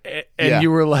 And Yeah. you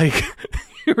were like,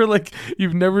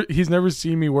 he's never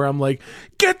seen me where I'm like,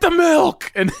 get the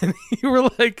milk. And then you were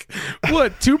like,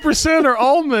 what, 2% or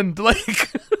almond?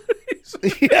 Like,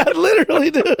 Yeah,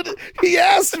 literally, dude. He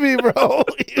asked me, bro.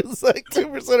 He was like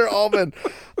 2% or almond.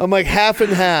 I'm like half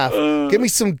and half. Give me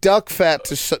some duck fat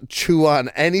to chew on.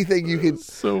 Anything you can.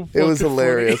 so It was fucking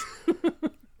hilarious. funny.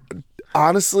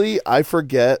 Honestly, I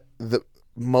forget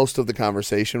most of the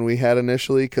conversation we had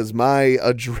initially because my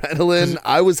adrenaline.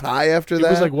 I was high after It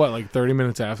that. was like what, like 30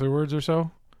 minutes afterwards or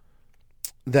so?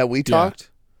 that we talked.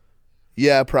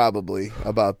 Yeah, probably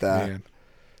about that. Man.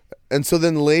 And so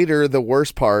then later, the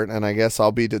worst part, and I guess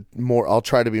I'll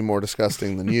try to be more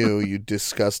disgusting than you, you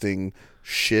disgusting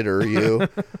shitter, you.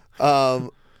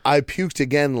 I puked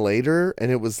again later,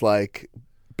 and it was like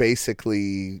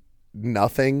basically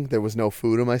nothing. There was no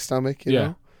food in my stomach, you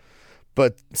know?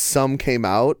 But some came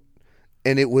out,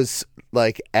 and it was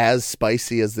like as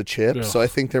spicy as the chip. Ugh. So I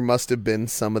think there must have been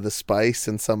some of the spice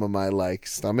in some of my like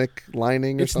stomach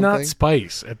lining or It's something. not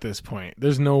spice at this point.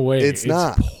 There's no way. It's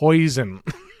not. Poison.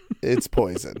 It's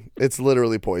poison. It's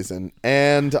literally poison.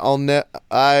 And okay.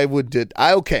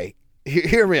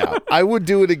 Hear me out. I would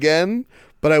do it again,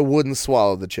 but I wouldn't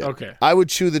swallow the chip. Okay. I would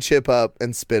chew the chip up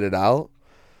and spit it out,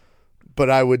 but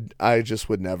I just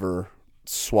would never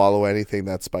swallow anything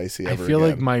that spicy I ever feel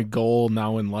like again. my goal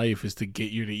now in life is to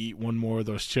get you to eat one more of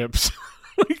those chips.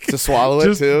 To swallow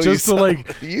it too? Just to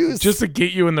like, You just to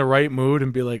get you in the right mood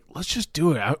and be like, let's just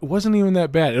do it. It wasn't even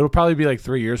that bad. It'll probably be like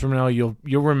 3 years from now. You'll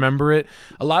remember it.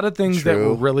 A lot of things that were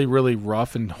True. really, really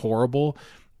rough and horrible.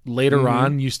 Later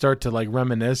on, you start to like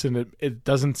reminisce, and it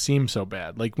doesn't seem so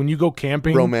bad. Like when you go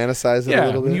camping, romanticize it a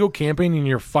little when bit. you go camping and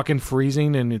you're fucking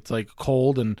freezing and it's like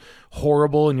cold and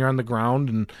horrible and you're on the ground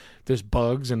and there's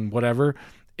bugs and whatever,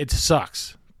 it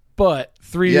sucks. But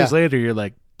 3 years Yeah. later, you're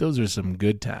like, those are some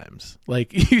good times.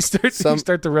 Like you start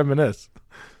to reminisce.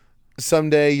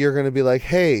 Someday you're going to be like,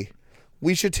 hey,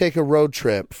 we should take a road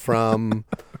trip from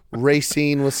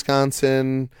Racine,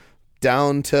 Wisconsin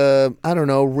down to, I don't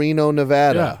know, Reno,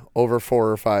 Nevada over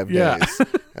 4 or 5 days. Yeah.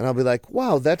 And I'll be like,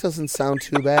 wow, that doesn't sound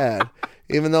too bad.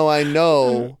 Even though I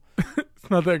know It's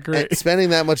not that great.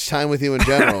 spending that much time with you in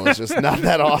general is just not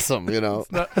that awesome, you know?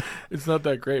 It's not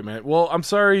that great, man. Well, I'm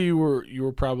sorry you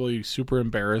were probably super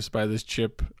embarrassed by this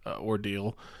chip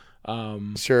ordeal.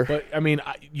 Sure. But I mean,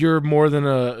 you're more than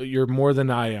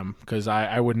I am because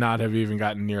I would not have even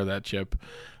gotten near that chip.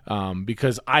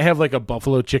 Because I have like a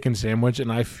buffalo chicken sandwich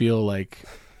and I feel like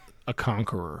a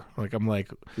conqueror. Like I'm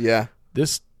like, Yeah.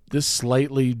 this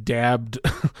slightly dabbed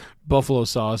buffalo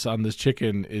sauce on this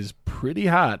chicken is pretty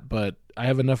hot, but I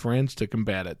have enough ranch to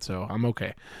combat it, so I'm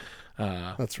okay.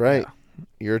 That's right.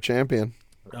 You're a champion.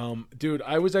 Dude,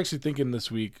 I was actually thinking this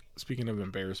week, speaking of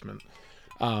embarrassment,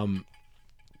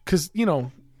 because, you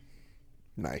know,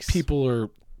 Nice. people are,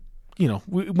 you know,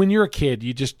 when you're a kid,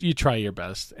 you try your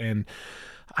best. And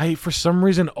I, for some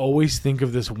reason, always think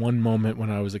of this one moment when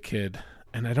I was a kid.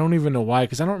 And I don't even know why,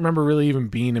 because I don't remember really even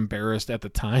being embarrassed at the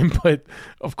time. But,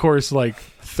 of course, like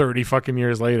 30 fucking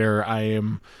years later, I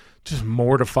am just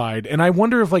mortified. And I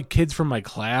wonder if, like, kids from my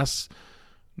class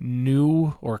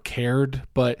knew or cared.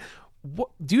 But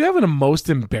do you have a most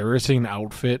embarrassing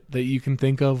outfit that you can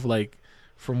think of, like,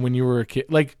 from when you were a kid?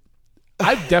 Like,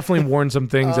 I've definitely worn some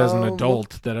things as an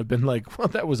adult that have been like, well,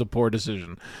 that was a poor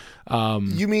decision.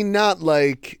 You mean not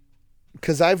like...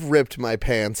 Because I've ripped my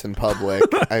pants in public.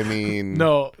 I mean...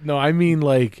 No, I mean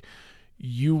like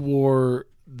you wore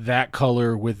that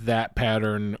color with that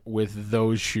pattern with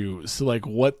those shoes. Like,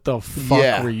 what the fuck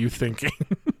Yeah. were you thinking?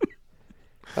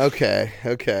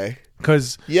 Okay.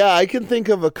 Because Yeah, I can think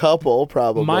of a couple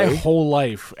probably. my whole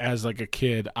life as like a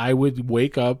kid, I would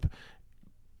wake up,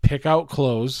 pick out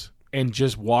clothes, and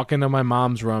just walk into my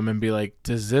mom's room and be like,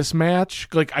 "Does this match?"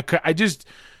 Like I just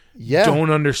don't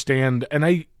understand.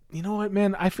 And you know what,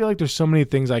 man? I feel like there's so many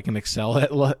things I can excel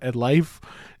at life.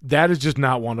 That is just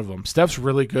not one of them. Steph's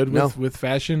really good with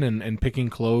fashion and picking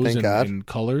clothes and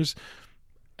colors.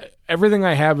 Everything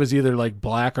I have is either like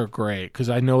black or gray because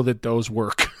I know that those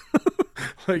work.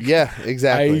 Like, yeah,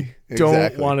 exactly. I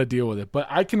don't want to deal with it. But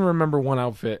I can remember one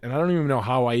outfit, and I don't even know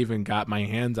how I even got my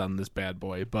hands on this bad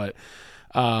boy. But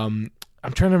I'm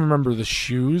trying to remember the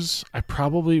shoes. I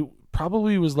probably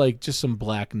was like just some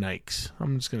black Nikes.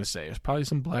 I'm just gonna say it was probably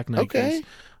some black Nikes.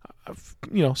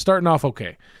 Okay. Starting off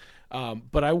okay.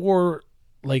 But I wore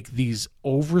like these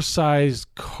oversized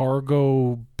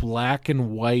cargo black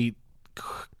and white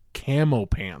camo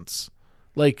pants.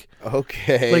 Like,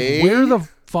 okay. Like, where the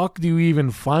fuck do you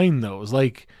even find those?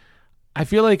 Like, I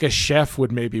feel like a chef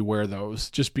would maybe wear those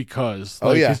just because.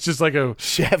 Like, it's just like a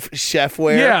chef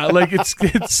wear. Yeah, like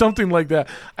it's something like that.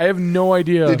 I have no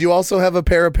idea. Did you also have a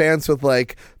pair of pants with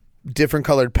like different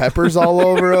colored peppers all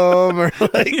over them, or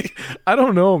like? I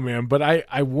don't know, man. But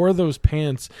I wore those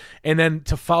pants, and then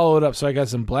to follow it up, so I got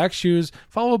some black shoes,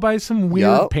 followed by some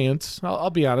weird pants. I'll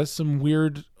be honest, some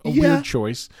weird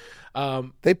choice.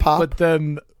 They pop. But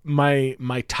then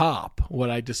my top, what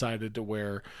I decided to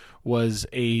wear was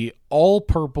a all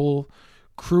purple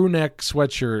crew neck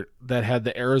sweatshirt that had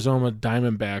the Arizona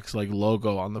Diamondbacks like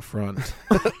logo on the front.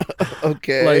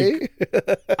 Okay.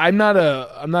 Like, I'm not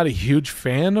a huge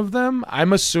fan of them.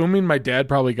 I'm assuming my dad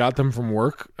probably got them from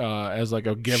work as like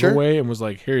a giveaway and was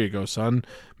like, "Here you go, son.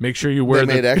 Make sure you wear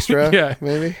made extra." Yeah,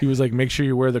 maybe. He was like, "Make sure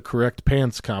you wear the correct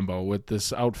pants combo with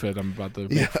this outfit I'm about to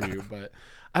make for you." But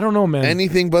I don't know, man.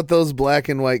 Anything but those black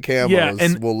and white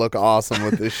camos will look awesome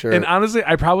with this shirt. And honestly,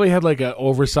 I probably had like an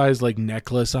oversized like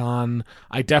necklace on.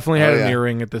 I definitely had an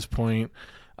earring at this point.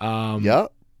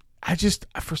 Yep. I just,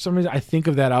 for some reason, I think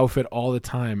of that outfit all the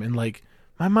time. And like,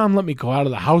 my mom let me go out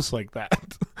of the house like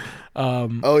that. I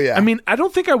mean, I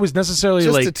don't think I was necessarily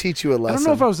just like to teach you a lesson. I don't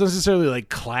know if I was necessarily like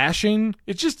clashing.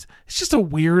 It's just a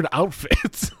weird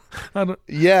outfit.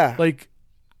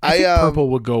 I think purple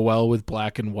would go well with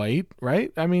black and white,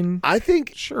 right? I mean, I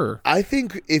think sure. I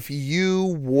think if you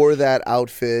wore that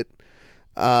outfit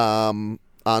on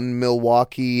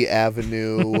Milwaukee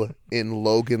Avenue in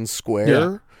Logan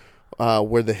Square,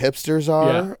 where the hipsters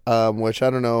are, which I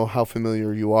don't know how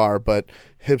familiar you are, but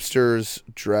hipsters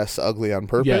dress ugly on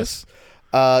purpose.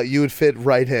 Yes. You would fit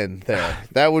right in there.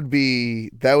 That would be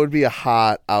a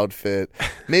hot outfit.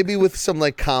 Maybe with some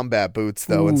like combat boots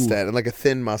though instead, and like a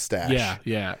thin mustache.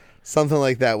 Yeah. Something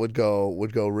like that would go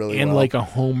really well. And like a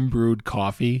home brewed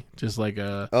coffee, just like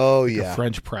a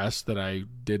French press that I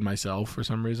did myself for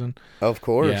some reason. Of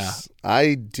course. Yeah.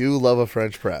 I do love a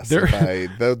French press.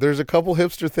 There's a couple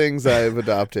hipster things I've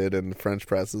adopted in the French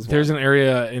press as well. There's an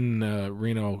area in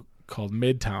Reno called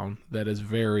Midtown that is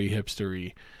very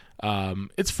hipstery.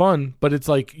 It's fun, but it's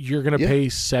like you're gonna pay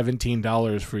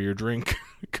 $17 for your drink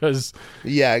because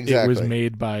it was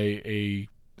made by a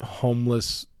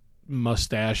homeless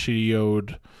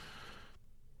mustachioed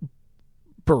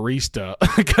barista.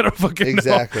 I gotta fucking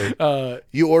know.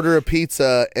 You order a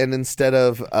pizza, and instead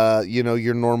of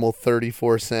your normal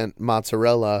 34-cent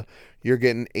mozzarella, you're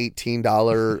getting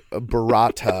 $18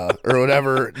 burrata or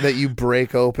whatever that you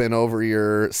break open over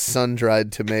your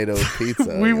sun-dried tomato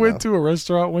pizza. We went to a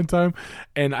restaurant one time,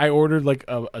 and I ordered like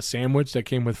a sandwich that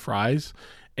came with fries,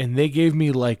 and they gave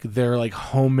me like their like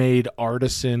homemade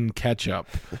artisan ketchup.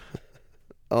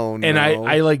 Oh no! And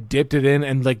I like dipped it in,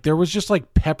 and like there was just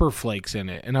like pepper flakes in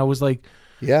it, and I was like,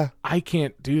 I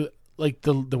can't do like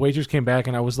the waitress came back,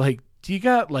 and I was like, do you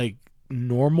got like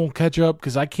normal ketchup?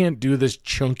 Because I can't do this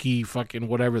chunky fucking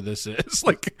whatever this is.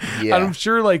 Like, I'm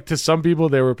sure like to some people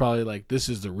they were probably like, this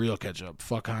is the real ketchup,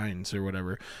 fuck Heinz or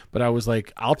whatever. But I was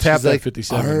like, I'll tap that like,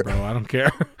 57, bro. I don't care.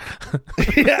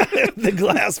 The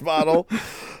glass bottle.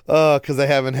 Because I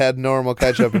haven't had normal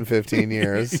ketchup in 15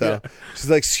 years. So she's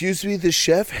like, excuse me, the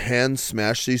chef hand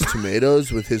smashed these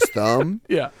tomatoes with his thumb.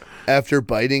 After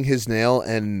biting his nail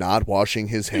and not washing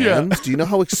his hands. Do you know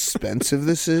how expensive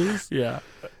this is?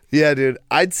 Yeah, dude.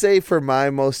 I'd say for my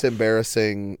most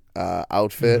embarrassing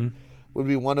outfit would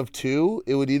be one of two.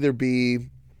 It would either be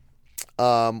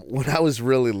when I was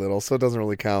really little, so it doesn't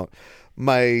really count.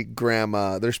 My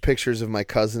grandma, there's pictures of my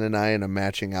cousin and I in a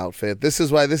matching outfit. This is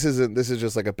why this is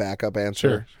just like a backup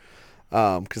answer.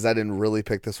 Because I didn't really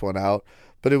pick this one out.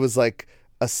 But it was like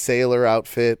a sailor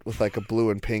outfit with like a blue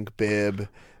and pink bib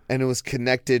and it was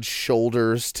connected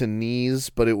shoulders to knees,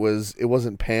 but it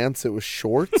wasn't pants, it was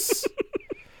shorts.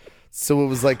 So it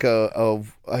was like a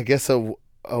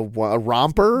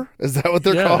romper. Is that what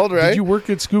they're called, right? Did you work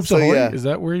at Scoops Ahoy? Is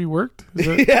that where you worked?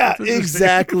 Yeah,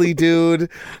 exactly, dude.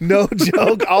 No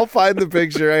joke. I'll find the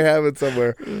picture. I have it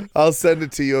somewhere. I'll send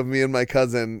it to you of me and my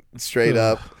cousin straight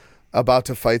up about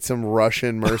to fight some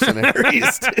Russian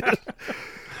mercenaries, dude.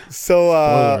 So,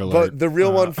 but the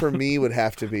real one for me would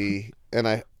have to be, and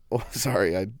I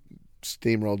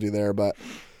steamrolled you there, but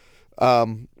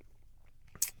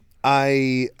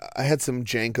I had some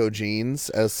Janko jeans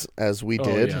as we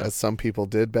did, as some people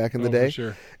did back in the day. For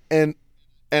sure. And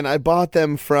I bought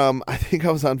them from, I think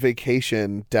I was on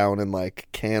vacation down in like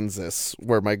Kansas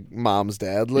where my mom's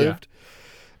dad lived,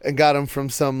 and got them from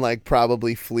some like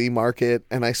probably flea market.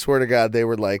 And I swear to God, they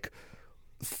were like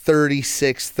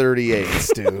 36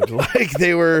 38s, dude. Like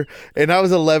they were, and I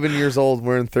was 11 years old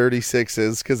wearing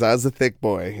 36s because I was a thick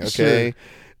boy. Okay. Sure.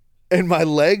 And my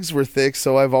legs were thick,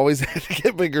 so I've always had to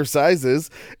get bigger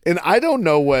sizes. And I don't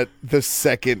know what the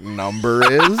second number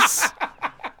is.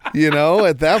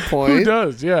 At that point. Who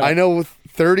does? Yeah. I know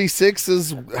 36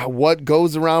 is what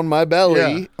goes around my belly.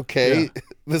 Yeah. Okay. Yeah.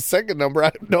 The second number,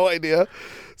 I have no idea.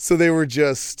 So they were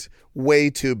just way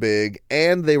too big,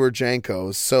 and they were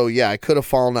Jankos. So, yeah, I could have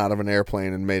fallen out of an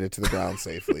airplane and made it to the ground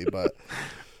safely. But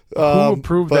who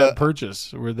approved that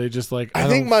purchase? Were they just like, I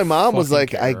think my mom was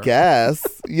like, care. I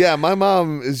guess. Yeah, my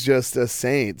mom is just a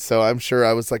saint. So I'm sure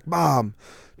I was like, Mom,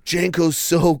 Janko's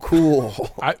so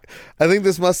cool. I think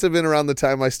this must have been around the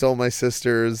time I stole my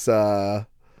sister's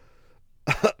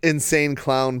Insane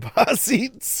Clown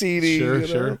Posse CD.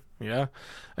 Sure. Yeah.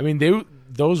 I mean,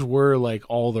 those were like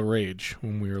all the rage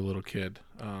when we were a little kid.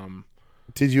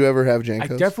 Did you ever have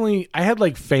Jankos? I had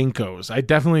like Fankos. I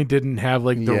definitely didn't have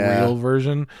like the real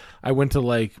version. I went to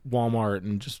like Walmart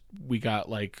and we got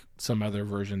like some other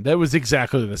version that was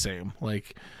exactly the same.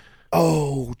 Like,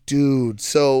 oh, dude.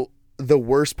 So the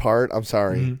worst part, I'm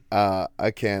sorry,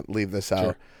 I can't leave this out.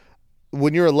 Sure.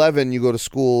 When you're 11, you go to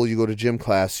school, you go to gym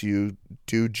class, you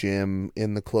do gym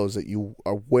in the clothes that you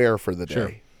wear for the day.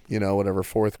 Sure. Whatever,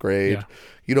 fourth grade. Yeah.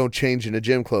 You don't change into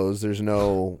gym clothes. There's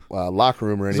no locker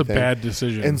room or anything. It's a bad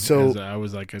decision. And so I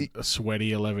was like a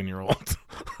sweaty 11-year-old.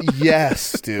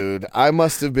 Yes, dude. I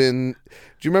must have been.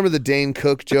 Do you remember the Dane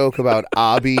Cook joke about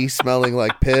Abby smelling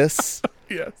like piss?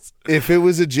 Yes. If it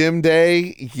was a gym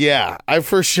day, yeah, I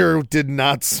for sure did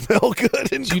not smell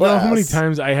good in class. Do you know how many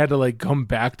times I had to like come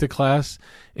back to class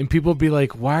and people would be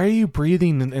like, "Why are you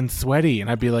breathing and sweaty?" And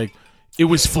I'd be like, it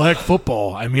was flag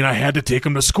football. I mean, I had to take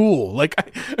him to school. Like,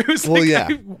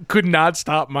 I could not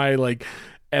stop my like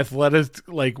athletic.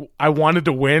 Like, I wanted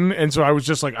to win, and so I was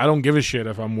just like, I don't give a shit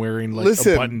if I'm wearing like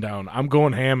a button down. I'm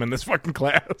going ham in this fucking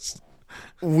class.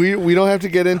 We don't have to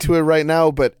get into it right now,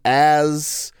 but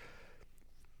as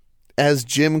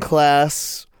gym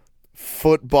class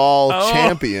football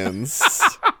champions.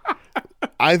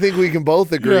 I think we can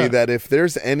both agree that if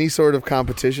there's any sort of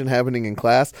competition happening in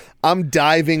class, I'm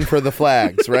diving for the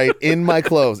flags, right? In my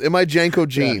clothes, in my Janko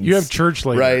jeans. Yeah, you have church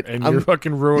later, right? And you're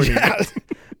fucking ruining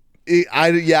it.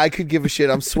 I could give a shit.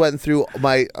 I'm sweating through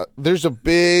my. There's a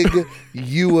big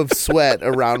U of sweat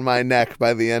around my neck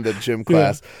by the end of gym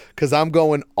class because I'm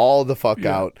going all the fuck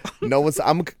out. No one's.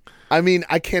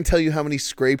 I can't tell you how many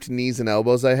scraped knees and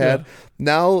elbows I had.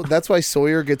 Now that's why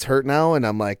Sawyer gets hurt now, and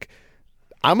I'm like,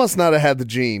 I must not have had the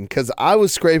gene because I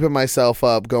was scraping myself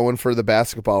up going for the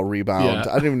basketball rebound. Yeah.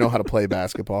 I didn't even know how to play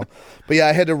basketball. But yeah,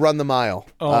 I had to run the mile.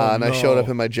 And I showed up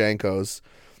in my Jankos.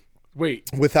 Wait.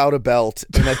 Without a belt.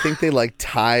 And I think they like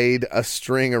tied a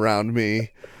string around me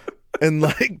and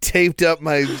like taped up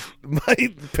my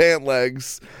pant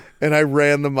legs. And I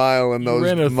ran the mile in those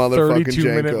motherfucking Jankos.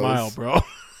 32-minute mile, bro.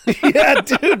 Yeah,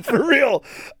 dude, for real.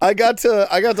 I got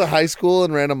to high school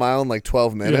and ran a mile in like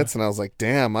 12 minutes, and I was like,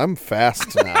 damn, I'm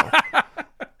fast now.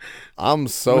 I'm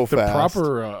so With fast. The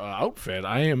proper outfit,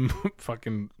 I am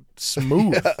fucking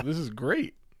smooth. Yeah. This is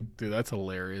great. Dude, that's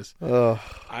hilarious.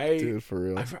 Dude, for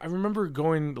real. I remember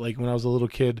going, like, when I was a little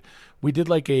kid, we did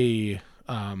like a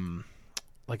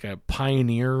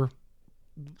pioneer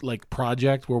like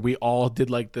project where we all did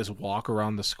like this walk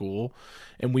around the school,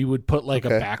 and we would put like a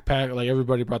backpack, like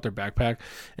everybody brought their backpack,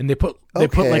 and they put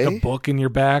like a book in your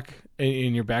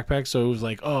backpack, so it was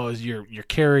like, oh, you're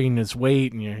carrying this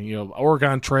weight and you're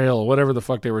Oregon Trail, whatever the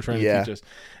fuck they were trying to teach us.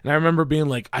 And I remember being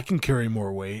like, I can carry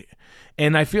more weight.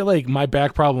 And I feel like my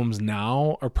back problems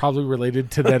now are probably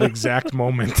related to that exact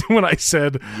moment when I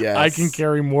said I can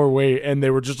carry more weight, and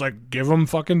they were just like, give him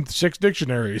fucking 6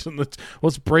 dictionaries and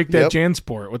let's break that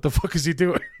JanSport. What the fuck is he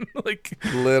doing? Like,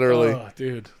 literally,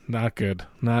 dude, not good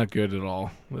at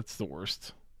all. That's the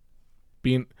worst.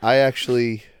 I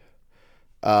actually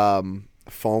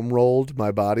foam rolled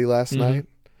my body last night.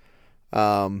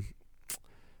 Do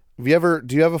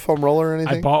you have a foam roller or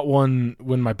anything? I bought one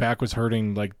when my back was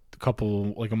hurting like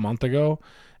a month ago,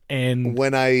 and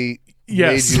when I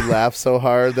made you laugh so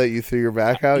hard that you threw your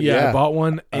back out. Yeah, I bought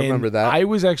one. I remember that. I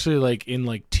was actually like in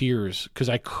like tears because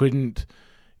I couldn't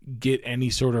get any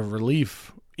sort of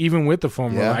relief, even with the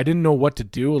foam roller. I didn't know what to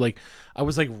do. Like I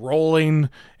was like rolling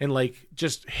and like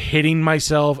just hitting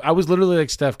myself. I was literally like,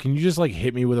 Steph, can you just like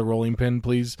hit me with a rolling pin,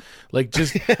 please? Like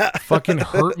just fucking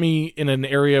hurt me in an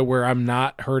area where I'm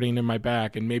not hurting in my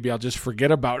back, and maybe I'll just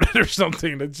forget about it or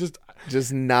something. It's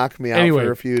just knock me out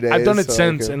for a few days. I've done it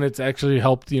since, and it's actually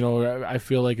helped. You know, I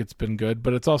feel like it's been good,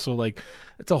 but it's also like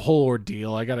it's a whole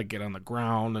ordeal. I got to get on the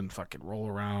ground and fucking roll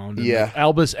around. And like,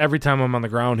 Albus, every time I'm on the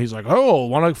ground, he's like, "Oh,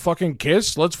 want to fucking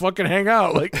kiss? Let's fucking hang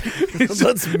out." Like, it's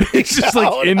just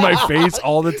like in my face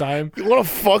all the time. You want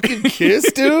to fucking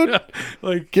kiss, dude?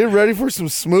 Like, get ready for some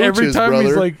smooches, every time brother.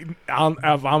 He's like, I'm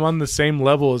on the same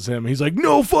level as him. He's like,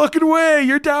 "No fucking way,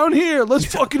 you're down here. Let's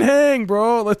fucking hang,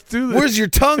 bro. Let's do this." Where's your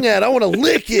tongue at? I want to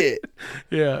lick it.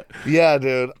 Yeah,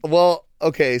 dude. Well,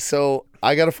 okay, so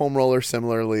I got a foam roller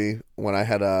similarly when I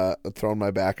had thrown my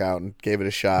back out and gave it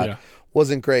a shot. Yeah.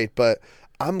 Wasn't great, but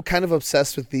I'm kind of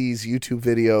obsessed with these YouTube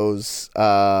videos.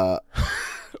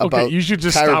 Okay, you should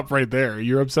just stop right there.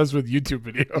 You're obsessed with YouTube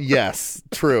videos. Yes,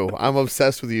 true. I'm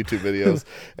obsessed with YouTube videos,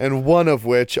 and one of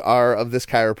which are of this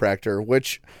chiropractor,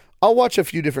 which I'll watch a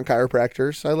few different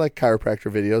chiropractors. I like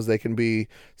chiropractor videos. They can be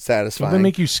satisfying. Don't they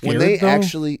make you scared, when they though?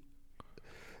 actually...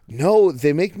 No,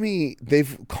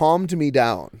 they've calmed me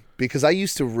down, because I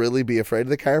used to really be afraid of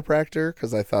the chiropractor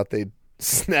because I thought they'd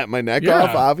snap my neck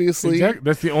off, obviously. Exactly.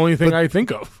 That's the only thing I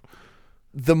think of.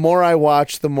 The more I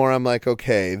watch, the more I'm like,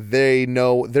 okay, they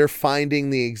know, they're finding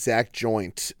the exact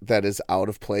joint that is out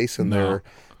of place, and they're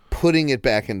putting it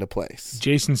back into place.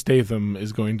 Jason Statham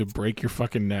is going to break your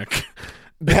fucking neck.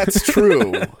 That's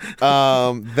true.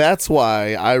 That's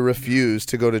why I refuse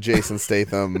to go to Jason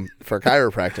Statham for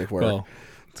chiropractic work. Well,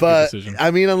 but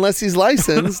I mean, unless he's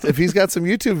licensed, if he's got some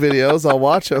YouTube videos, I'll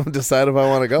watch them, decide if I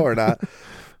want to go or not.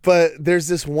 But there's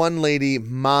this one lady,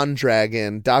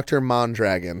 Mondragon, Dr.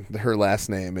 Mondragon. Her last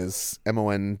name is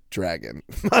M-O-N Dragon.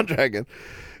 Mondragon.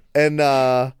 And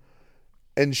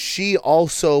she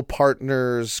also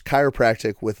partners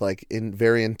chiropractic with like in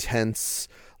very intense,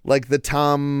 like the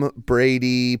Tom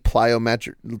Brady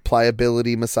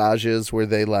pliability massages where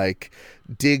they like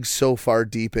dig so far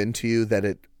deep into you that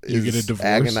it is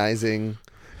agonizing.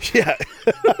 Yeah.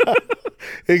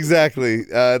 Exactly.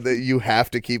 That you have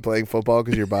to keep playing football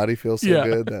because your body feels so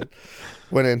good that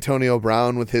when Antonio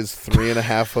Brown with his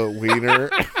 3.5 foot wiener.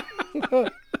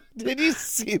 Did you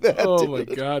see that? Oh my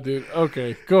god, dude.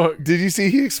 Okay, go. Did you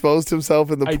see he exposed himself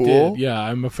in the pool? I did. Yeah,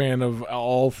 I'm a fan of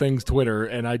all things Twitter,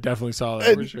 and I definitely saw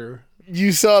that for sure.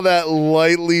 You saw that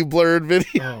lightly blurred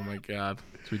video? Oh my god,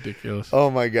 it's ridiculous.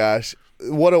 Oh my gosh.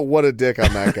 What a dick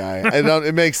on that guy.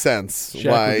 It makes sense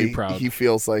Shaq why he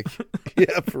feels like,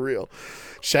 yeah, for real.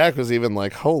 Shaq was even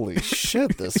like, holy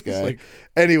shit, this guy. like,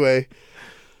 anyway,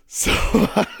 so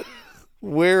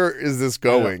where is this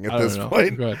going at this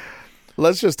point? Go ahead.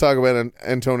 Let's just talk about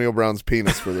Antonio Brown's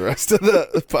penis for the rest of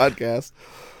the podcast.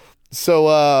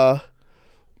 So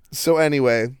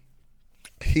anyway,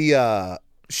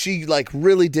 she like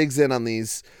really digs in on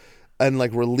these and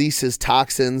like releases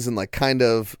toxins and like kind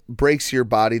of breaks your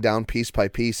body down piece by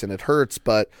piece, and it hurts,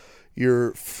 but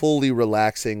you're fully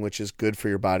relaxing, which is good for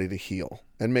your body to heal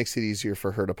and makes it easier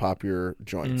for her to pop your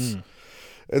joints.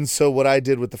 And so what I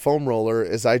did with the foam roller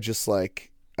is I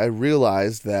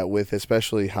realized that with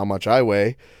especially how much I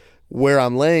weigh, where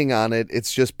I'm laying on it,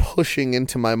 it's just pushing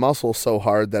into my muscle so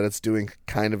hard that it's doing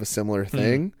kind of a similar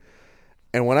thing.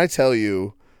 And when I tell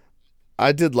you,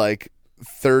 I did like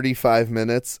 35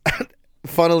 minutes,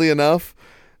 funnily enough,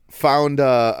 found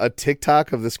a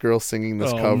TikTok of this girl singing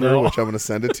this cover, which I'm going to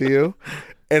send it to you.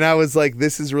 And I was like,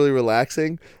 this is really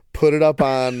relaxing. Put it up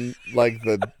on like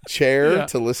the chair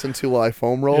to listen to while I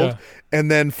foam rolled, and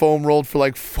then foam rolled for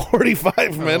like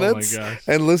 45 minutes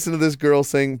and listen to this girl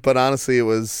sing. But honestly, it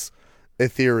was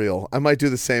ethereal. I might do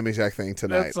the same exact thing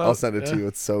tonight. I'll send it to you.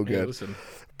 It's so good.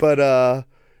 But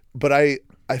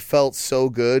I felt so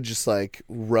good, just like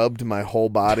rubbed my whole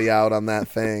body out on that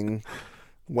thing,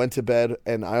 went to bed,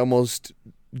 and I almost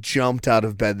jumped out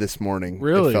of bed this morning.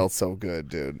 Really? It felt so good,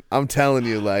 dude. I'm telling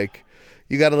you, like,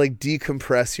 you got to like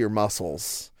decompress your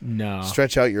muscles. No.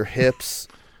 Stretch out your hips.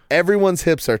 Everyone's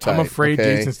hips are tight. I'm afraid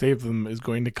Jason Statham is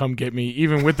going to come get me,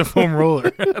 even with the foam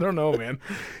roller. I don't know, man.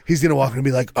 He's going to walk in and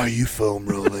be like, are you foam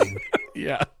rolling?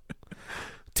 Yeah.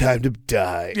 Time to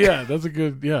die. Yeah, that's a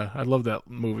good, I love that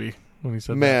movie. when he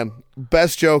said Man,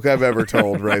 best joke I've ever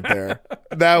told right there.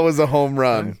 That was a home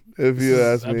run, if that? you This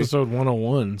ask is me. episode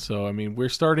 101. So, I mean, we're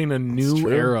starting a new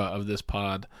true. era of this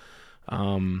pod.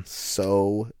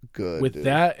 So good. With dude.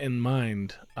 that in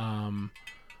mind,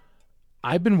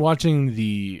 I've been watching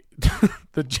the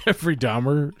the Jeffrey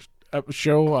Dahmer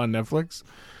show on Netflix.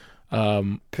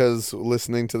 Because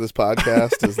listening to this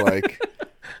podcast is like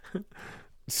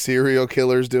serial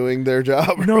killers doing their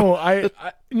job. No, I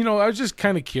was just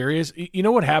kind of curious. You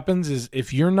know what happens is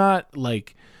if you're not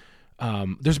like,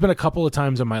 there's been a couple of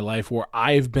times in my life where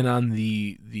I've been on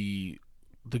the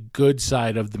good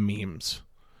side of the memes.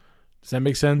 Does that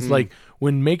make sense? Like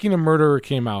when Making a Murderer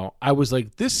came out, I was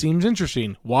like, this seems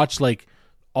interesting. Watch like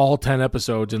all 10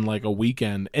 episodes in like a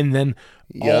weekend. And then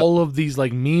all of these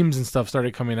like memes and stuff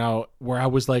started coming out where I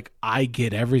was like, I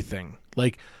get everything.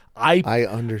 Like I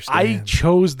understand. I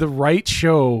chose the right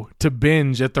show to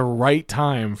binge at the right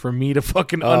time for me to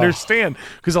fucking understand.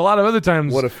 Because a lot of other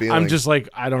times What a feeling. I'm just like,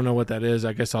 I don't know what that is.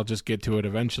 I guess I'll just get to it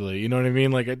eventually. You know what I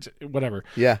mean? Like whatever.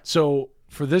 Yeah. So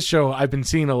for this show, I've been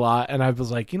seeing a lot, and I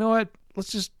was like, you know what?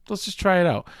 Let's just try it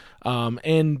out.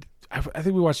 And I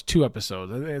think we watched 2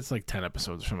 episodes. I think it's like 10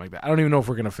 episodes or something like that. I don't even know if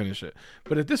we're gonna finish it.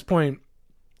 But at this point,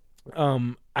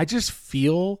 I just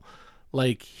feel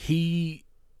like he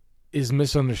is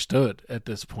misunderstood at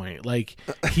this point. Like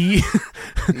he,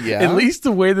 Yeah. at least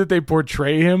the way that they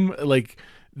portray him, like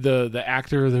the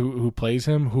actor who plays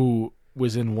him, who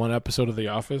was in 1 episode of The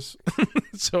Office.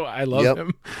 So I love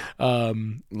him.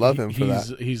 Love him for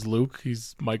that. He's Luke.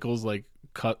 He's Michael's like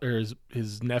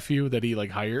his nephew that he like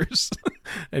hires,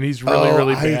 and he's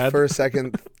really bad. For a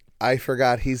second, I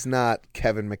forgot he's not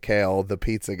Kevin McHale, the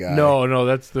pizza guy. No,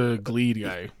 that's the Glee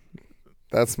guy.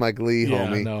 That's my Glee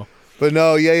homie. No. But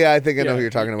no, yeah, I think I know who you're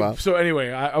talking about. So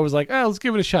anyway, I was like, let's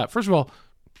give it a shot. First of all,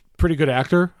 pretty good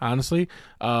actor, honestly.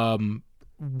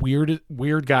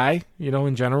 Weird guy,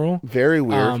 in general. Very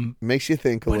weird. Makes you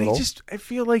think a But little. I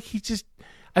feel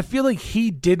like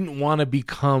he didn't want to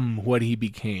become what he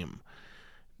became.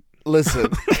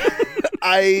 Listen,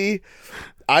 I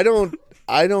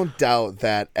don't doubt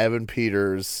that Evan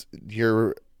Peters,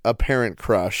 your apparent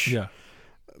crush,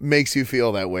 makes you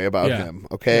feel that way about him.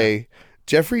 Okay. Yeah.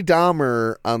 Jeffrey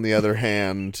Dahmer, on the other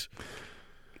hand,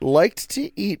 liked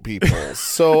to eat people.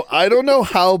 So I don't know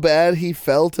how bad he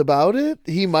felt about it.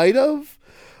 He might have.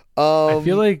 I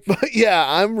feel like, but yeah,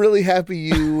 I'm really happy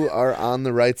you are on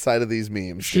the right side of these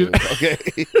memes, dude. Okay.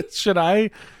 Should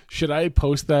I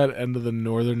post that into the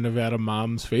Northern Nevada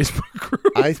Moms Facebook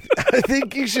group? I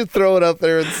think you should throw it up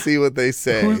there and see what they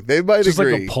say. They might just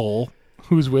agree. Like a poll.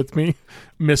 Who's with me?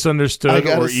 Misunderstood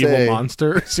or evil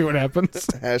monster? See what happens.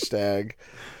 Hashtag.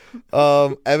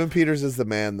 Evan Peters is the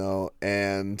man, though,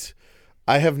 and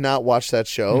I have not watched that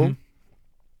show. Mm-hmm.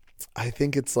 I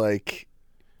think it's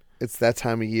that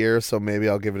time of year, so maybe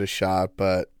I'll give it a shot,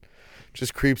 but it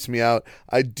just creeps me out.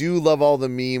 I do love all the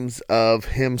memes of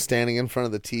him standing in front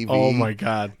of the TV. Oh my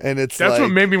God. And that's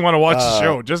what made me want to watch the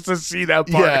show, just to see that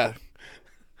part. Yeah.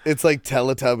 It's like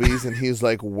Teletubbies, and he's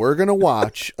like, we're going to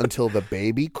watch until the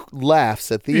baby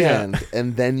laughs at the end,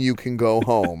 and then you can go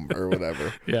home, or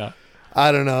whatever. Yeah.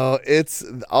 I don't know. It's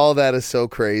all that is so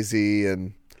crazy,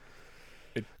 and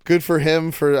good for him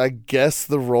for, I guess,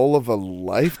 the role of a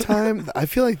lifetime. I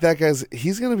feel like that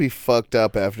he's going to be fucked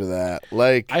up after that.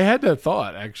 Like, I had that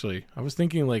thought, actually. I was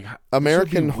thinking, like,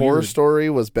 American Horror Story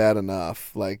was bad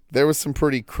enough. Like, there was some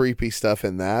pretty creepy stuff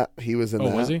in that. He was in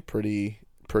that. Was he? Pretty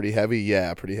heavy.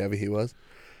 Yeah, pretty heavy he was.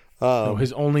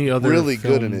 His only other really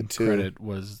film good in it too. Credit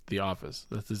was The Office.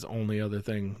 That's his only other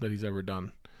thing that he's ever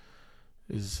done.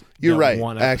 You're right.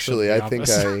 Actually, I think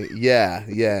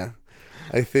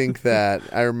I think that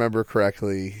I remember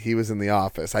correctly. He was in The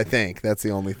Office. I think that's the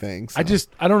only thing. So.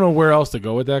 I don't know where else to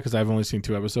go with that because I've only seen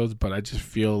 2 episodes, but I just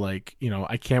feel like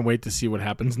I can't wait to see what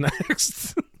happens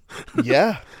next.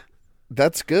 Yeah.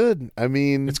 That's good. I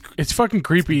mean, it's fucking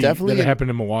creepy that it happened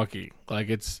in Milwaukee. Like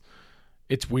it's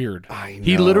weird. I know.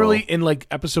 He literally in like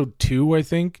episode 2, I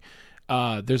think.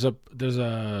 There's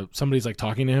a somebody's like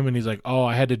talking to him and he's like, "Oh,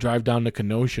 I had to drive down to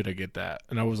Kenosha to get that,"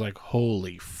 and I was like,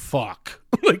 "Holy fuck!"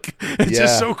 Like it's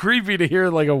just so creepy to hear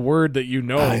like a word that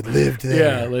I lived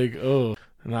there. Yeah, like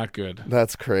not good.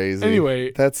 That's crazy.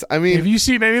 Anyway, have you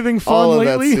seen anything fun all of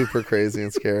lately? That's super crazy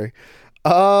and scary.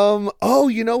 Oh,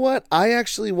 you know what? I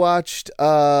actually watched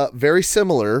very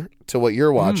similar to what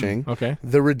you're watching. Okay.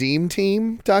 The Redeem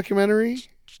Team documentary.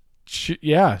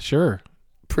 Yeah, sure.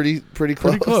 Pretty close.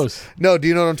 Pretty close. No, do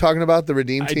you know what I'm talking about? The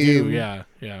Redeem Team. I do.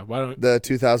 Yeah. Why don't the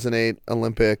 2008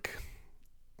 Olympic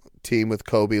team with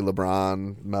Kobe,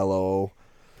 LeBron, Melo,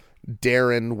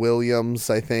 Darren Williams,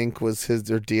 I think, was his,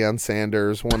 or Deion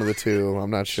Sanders, one of the two. I'm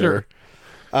not sure.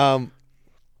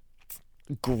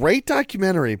 Great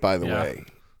documentary, by the way.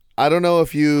 I don't know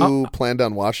if you planned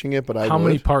on watching it, but I would. How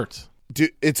many parts?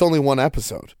 It's only one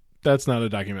episode. That's not a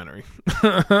documentary.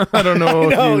 I don't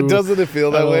know. Doesn't it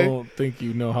feel that way? I don't think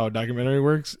you know how a documentary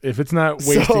works. If it's not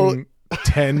wasting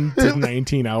 10 to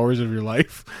 19 hours of your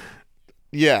life.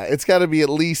 Yeah, it's got to be at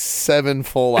least 7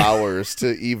 full hours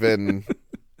to even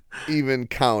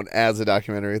count as a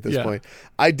documentary at this point.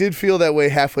 I did feel that way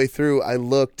halfway through. I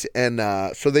looked, and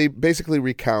so they basically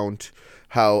recount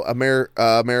how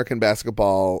American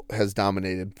basketball has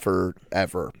dominated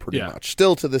forever, pretty much.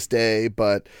 Still to this day,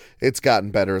 but it's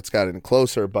gotten better. It's gotten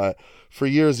closer. But for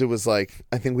years, it was like,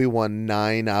 I think we won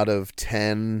 9 out of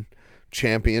 10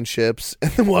 championships.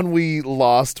 And the one we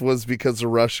lost was because of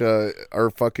Russia are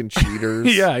fucking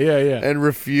cheaters. Yeah. And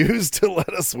refused to let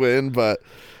us win. But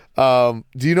do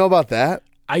you know about that?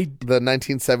 The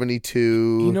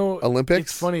 1972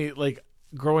 Olympics? It's funny, like,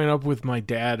 growing up with my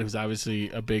dad, who's obviously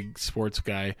a big sports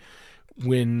guy,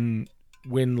 when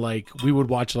like we would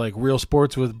watch like Real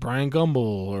Sports with Brian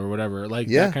Gumbel or whatever, like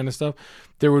that kind of stuff,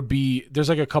 there's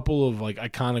like a couple of like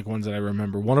iconic ones that I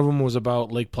remember. One of them was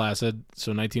about Lake Placid,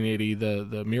 so 1980,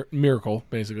 the miracle,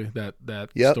 basically, that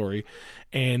story.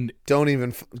 And don't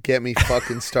even get me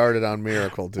fucking started on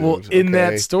Miracle, dude. Well, in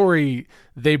that story,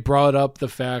 they brought up the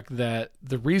fact that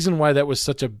the reason why that was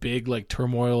such a big like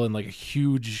turmoil and like a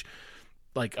huge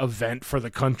like event for the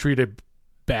country to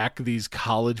back these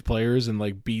college players and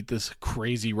like beat this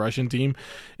crazy Russian team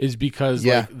is because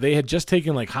like they had just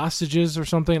taken like hostages or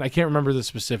something. I can't remember the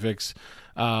specifics.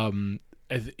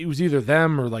 It was either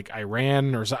them or like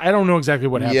Iran or so. I don't know exactly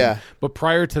what happened. Yeah. But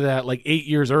prior to that, like 8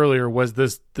 years earlier, was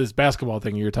this basketball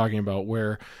thing you're talking about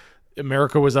where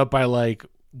America was up by like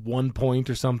 1 point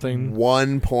or something.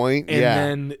 1 point, and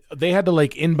then they had to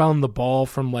like inbound the ball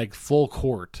from like full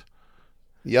court.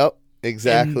 Yep.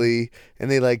 Exactly, and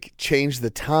they like changed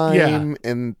the time,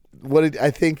 and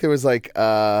I think there was like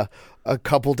a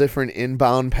couple different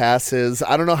inbound passes.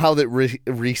 I don't know how that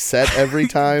reset every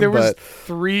time. There was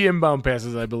 3 inbound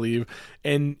passes, I believe,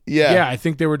 and I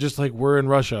think they were just like, we're in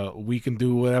Russia, we can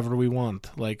do whatever we want,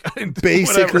 like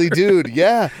basically, dude.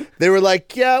 Yeah, they were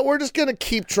like, we're just gonna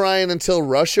keep trying until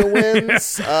Russia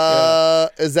wins.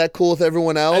 Is that cool with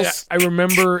everyone else? I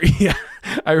remember,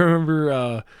 I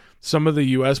remember. Some of the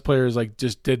U.S. players like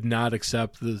just did not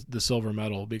accept the silver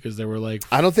medal because they were like,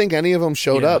 I don't think any of them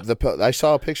showed up. I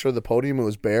saw a picture of the podium; it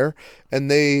was bare, and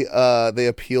they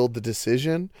appealed the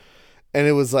decision, and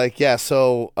it was like,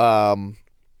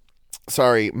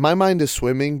 sorry, my mind is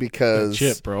swimming because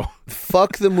shit, bro.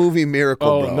 Fuck the movie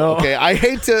Miracle, bro. No. Okay, I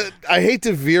hate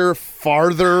to veer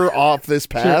farther off this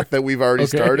path that we've already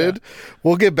started. Yeah.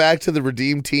 We'll get back to the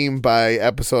Redeem Team by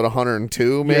episode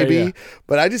 102, maybe. Yeah.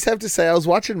 But I just have to say, I was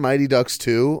watching Mighty Ducks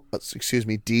 2,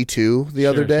 D2 the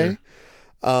other day.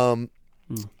 Sure.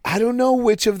 I don't know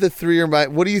which of the 3 are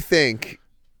what do you think?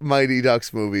 Mighty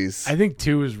Ducks movies. I think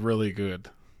 2 is really good.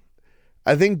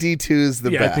 I think D2 is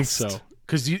the best. I think so.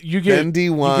 Because you get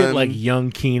like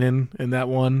young Keenan in that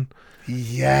one.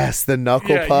 Yes, the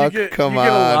knuckle puck. Come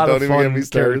on, don't even get me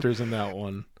started. Characters in that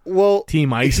one. Well,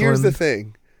 Team Iceland. Here's the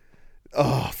thing.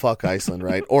 Oh, fuck Iceland,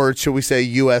 right? Or should we say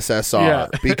USSR? Yeah.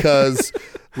 Because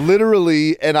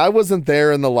literally, and I wasn't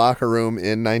there in the locker room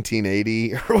in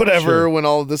 1980 or whatever when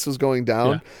all of this was going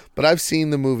down, but I've seen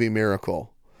the movie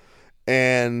Miracle.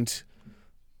 And,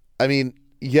 I mean,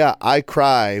 I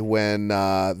cry when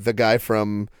the guy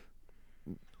from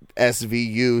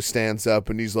SVU stands up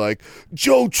and he's like,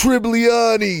 Joe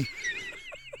Tribbiani,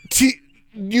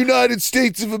 United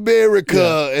States of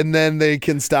America, and then they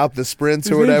can stop the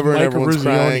sprints or whatever, and everyone's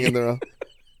crying, and they're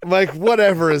like,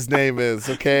 whatever his name is,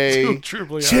 okay,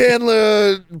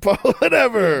 Chandler,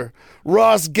 whatever,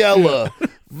 Ross Geller,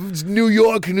 New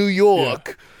York. Yeah.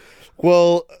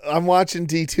 Well, I'm watching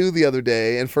D2 the other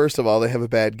day, and first of all, they have a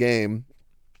bad game.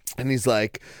 And he's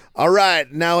like, all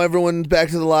right, now everyone's back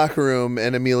to the locker room.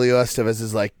 And Emilio Estevez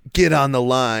is like, get on the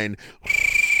line.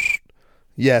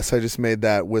 Yes, I just made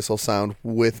that whistle sound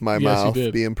with my mouth.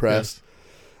 Be impressed.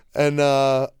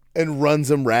 Yes. And runs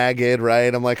them ragged,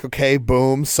 right? I'm like, okay,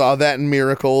 boom. Saw that in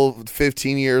Miracle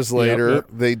 15 years later. Yep.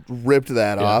 They ripped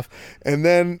that off. And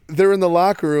then they're in the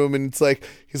locker room, and it's like,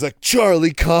 he's like,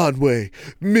 Charlie Conway,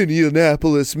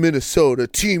 Minneapolis, Minnesota,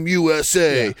 Team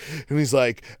USA. Yeah. And he's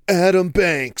like, Adam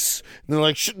Banks. And they're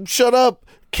like, shut up,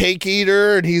 cake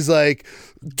eater. And he's like,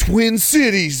 Twin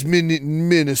Cities,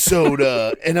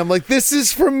 Minnesota. And I'm like, this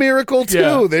is from Miracle 2.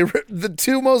 Yeah. The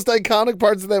two most iconic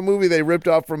parts of that movie they ripped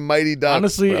off from Mighty Ducks.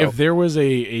 Honestly, bro. if there was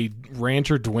a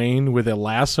Rancher Dwayne with a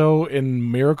lasso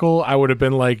in Miracle, I would have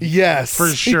been like, yes, for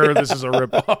sure, this is a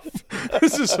ripoff.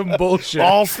 This is some bullshit.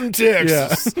 all from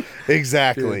Texas. Yeah.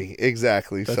 Exactly.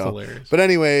 Exactly. That's so hilarious. But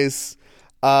anyways,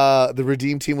 the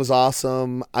Redeem Team was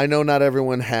awesome. I know not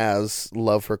everyone has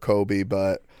love for Kobe,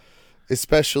 but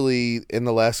especially in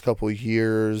the last couple of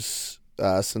years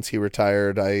since he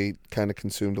retired, I kind of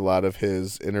consumed a lot of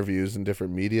his interviews and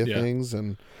different media things.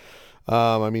 And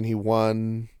I mean, he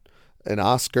won an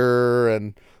Oscar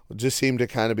and just seemed to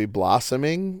kind of be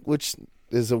blossoming, which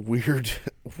is a weird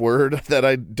word that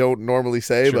I don't normally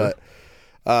say, Sure.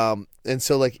 but and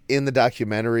so like in the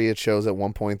documentary, it shows at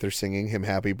one point they're singing him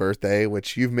happy birthday,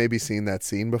 which you've maybe seen that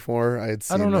scene before. I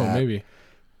don't know, that maybe.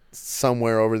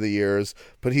 somewhere over the years,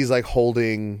 but he's like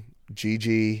holding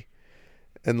Gigi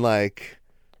and like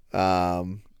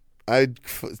I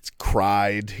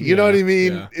cried. You know what I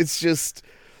mean? Yeah. It's just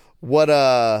it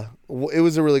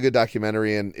was a really good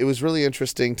documentary, and it was really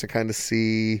interesting to kind of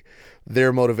see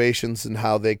their motivations and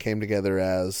how they came together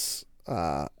as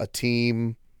a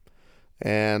team.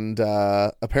 And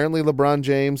apparently LeBron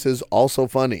James is also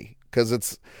funny, because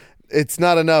it's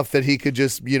not enough that he could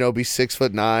just, be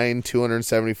 6'9",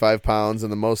 275 pounds,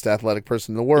 and the most athletic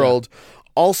person in the world.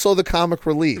 Also the comic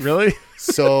relief. Really?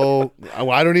 So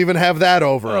I don't even have that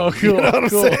over him. Oh, cool, You know what I'm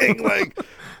cool. saying? Like,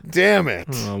 damn it.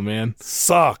 Oh, man.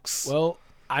 Sucks. Well,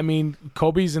 I mean,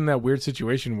 Kobe's in that weird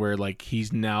situation where, like,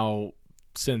 he's now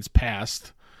since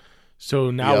passed.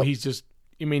 So now Yep. he's just,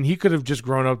 I mean, he could have just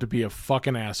grown up to be a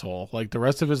fucking asshole. Like, the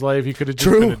rest of his life, he could have just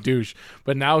True. been a douche.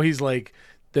 But now he's like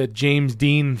the James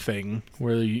Dean thing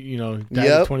where, died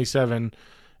at 27,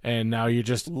 and now you're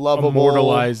just Lovable.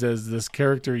 immortalized as this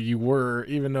character you were,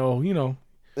 even though,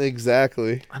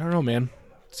 Exactly. I don't know, man.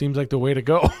 Seems like the way to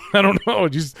go. I don't know.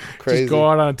 Just Crazy. go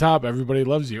out on top. Everybody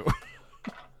loves you.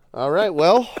 All right.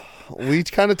 Well, we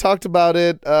kind of talked about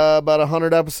it about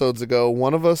 100 episodes ago.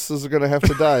 One of us is going to have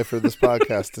to die for this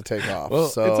podcast to take off. Well,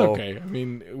 so it's okay. I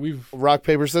mean, we've rock,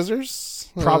 paper, scissors?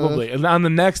 probably and on the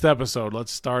next episode,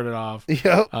 let's start it off,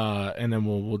 Yep. and then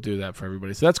we'll do that for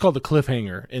everybody. So that's called the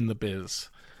cliffhanger in the biz.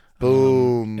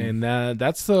 Boom. And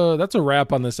that's a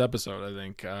wrap on this episode. I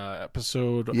think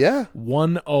episode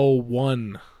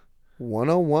 101.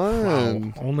 101.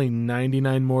 Wow, only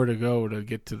 99 more to go to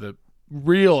get to the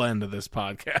real end of this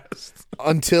podcast.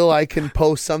 Until I can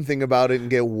post something about it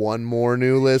and get one more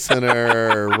new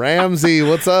listener. Ramsey,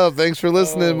 what's up? Thanks for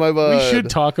listening, my bud. We should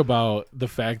talk about the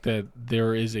fact that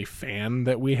there is a fan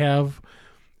that we have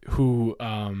who,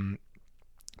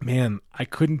 man, I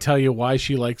couldn't tell you why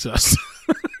she likes us.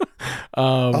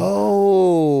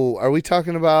 Are we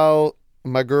talking about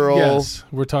my girl? Yes,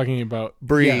 we're talking about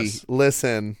Bree, yes.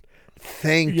 listen.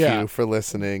 Thank Yeah. you for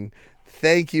listening.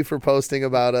 Thank you for posting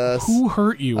about us. Who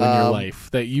hurt you in your life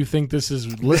that you think this is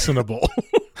listenable?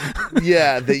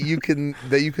 Yeah, that you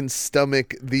can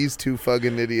stomach these two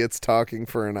fucking idiots talking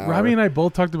for an hour. Robbie and I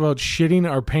both talked about shitting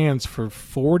our pants for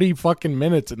 40 fucking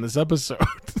minutes in this episode.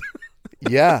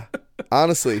 Yeah,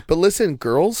 honestly. But listen,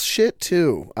 girls shit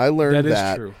too. I learned That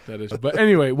that. is true. That is. But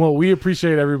anyway, well, we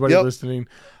appreciate everybody Yep. listening.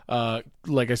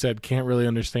 Like I said, can't really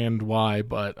understand why,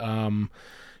 but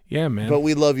yeah, man. But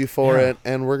we love you for Yeah. it,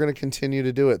 and we're going to continue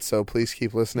to do it. So please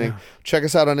keep listening. Yeah. Check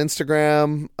us out on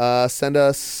Instagram. Send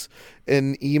us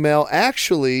an email.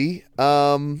 Actually,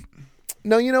 no,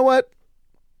 you know what?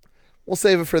 We'll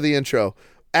save it for the intro.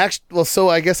 So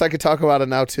I guess I could talk about it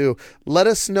now too. Let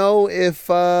us know if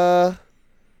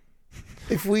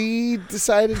we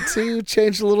decided to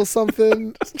change a little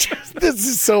something. This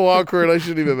is so awkward. I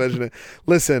shouldn't even mention it.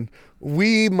 Listen,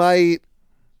 we might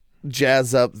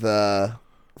jazz up the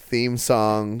theme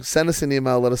song. Send us an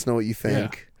email. Let us know what you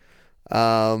think.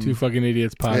 Two fucking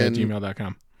idiots pod at and-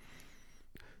 gmail.com.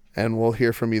 And we'll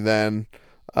hear from you then.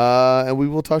 And we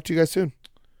will talk to you guys soon.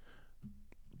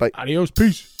 Adios.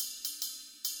 Peace.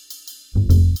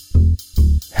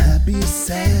 Happy or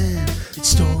sad. It's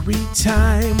story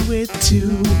time with two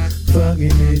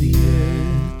fucking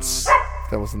idiots.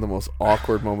 That wasn't the most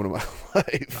awkward moment of my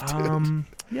life, dude.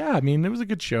 Yeah, I mean, it was a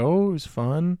good show. It was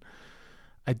fun.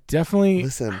 I definitely,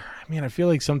 Listen. I mean, I feel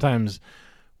like sometimes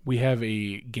we have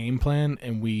a game plan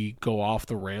and we go off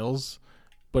the rails,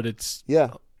 but it's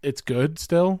good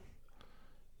still.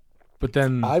 But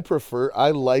then I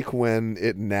like when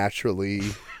it naturally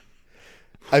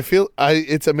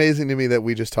it's amazing to me that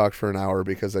we just talked for an hour,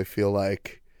 because I feel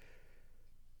like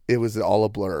it was all a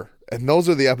blur And those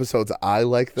are the episodes I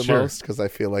like the Sure. most because I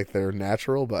feel like they're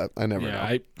natural, but I never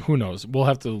know. Who knows? We'll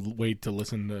have to wait to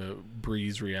listen to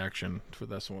Bree's reaction for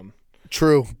this one.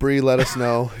 True. Bree, let us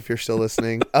know if you're still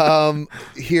listening.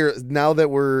 Here, now that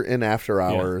we're in after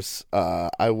hours,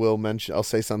 I'll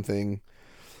say something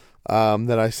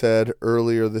that I said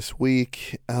earlier this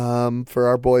week for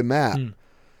our boy Matt.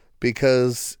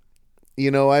 Because,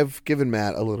 I've given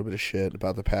Matt a little bit of shit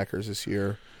about the Packers this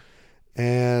year.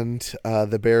 And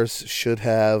the Bears should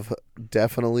have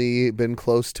definitely been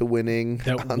close to winning.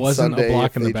 That on wasn't Sunday a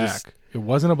block if in the they back. It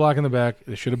wasn't a block in the back.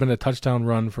 It should have been a touchdown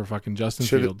run for fucking Justin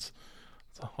Fields.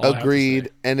 Agreed.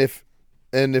 And if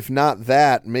not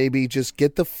that, maybe just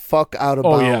get the fuck out of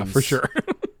bounds. Oh yeah, for sure.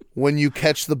 When you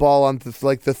catch the ball on the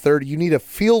third, you need a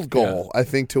field goal, I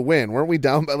think, to win. Weren't we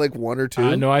down by like 1 or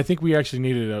 2? No, I think we actually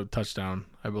needed a touchdown,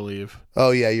 I believe.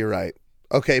 Oh yeah, you're right.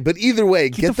 Okay, but either way,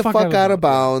 get the fuck out of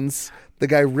bounds. The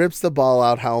guy rips the ball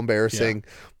out. How embarrassing.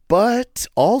 Yeah. But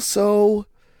also,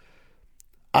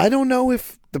 I don't know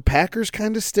if the Packers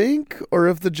kind of stink or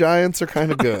if the Giants are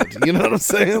kind of good. You know what I'm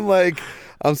saying? Like,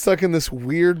 I'm stuck in this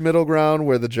weird middle ground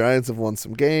where the Giants have won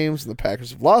some games and the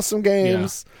Packers have lost some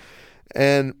games. Yeah.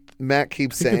 And Matt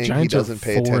keeps saying he doesn't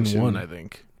pay attention. 4-1, I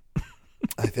think.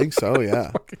 I think so,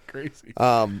 yeah. Fucking crazy.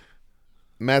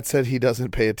 Matt said he doesn't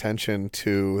pay attention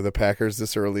to the Packers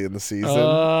this early in the season,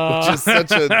 which is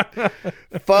such a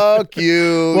fuck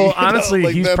you. Well,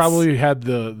 honestly, he's probably had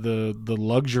the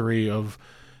luxury of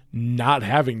not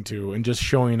having to and just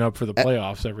showing up for the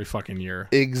playoffs every fucking year.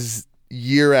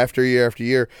 Year after year after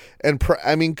year. And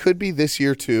could be this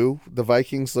year too. The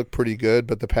Vikings look pretty good,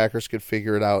 but the Packers could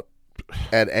figure it out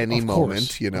at any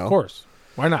moment, Of course.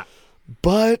 Why not?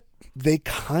 But they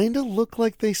kind of look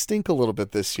like they stink a little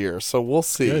bit this year, so we'll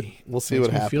see. Good. We'll see Makes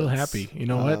what me happens. Feel happy. You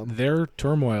know what? Their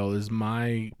turmoil is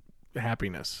my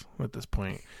happiness at this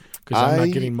point because I'm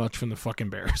not getting much from the fucking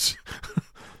Bears.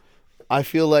 I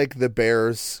feel like the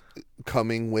Bears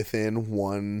coming within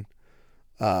one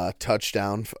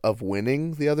touchdown of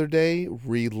winning the other day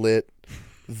relit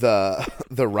the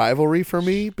rivalry for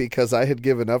me because I had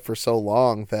given up for so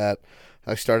long that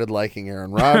I started liking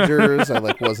Aaron Rodgers. I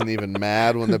wasn't even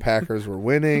mad when the Packers were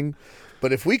winning.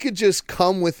 But if we could just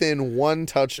come within one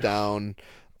touchdown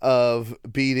of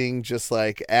beating just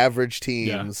like average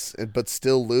teams but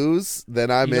still lose,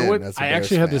 then I'm in. As a Bears I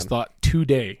actually had fan. this thought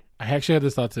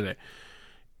today.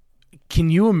 Can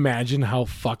you imagine how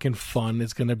fucking fun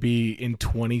it's going to be in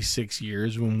 26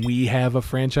 years when we have a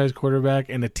franchise quarterback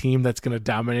and a team that's going to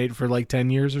dominate for like 10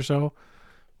 years or so?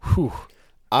 Whew.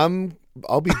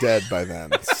 I'll be dead by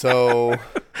then. So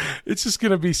it's just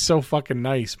going to be so fucking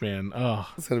nice, man. Oh,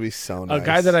 it's going to be so nice. A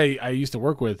guy that I used to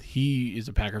work with, he is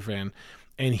a Packer fan,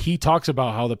 and he talks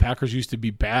about how the Packers used to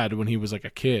be bad when he was like a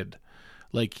kid.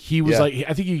 Like he was I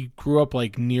think he grew up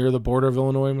like near the border of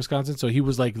Illinois and Wisconsin, so he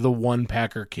was like the one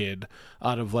Packer kid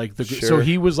out of like the. Sure. So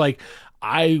he was like,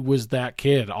 I was that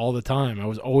kid all the time. I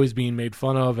was always being made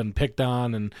fun of and picked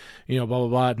on, and blah blah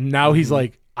blah. Now he's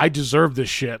like, I deserve this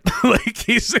shit. Like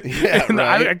he's, right?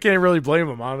 I can't really blame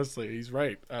him. Honestly, he's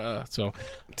right. So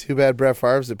too bad Brett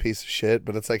Favre's a piece of shit,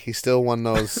 but it's like he still won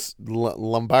those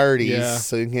Lombardis,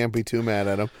 so you can't be too mad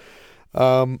at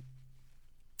him.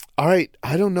 All right,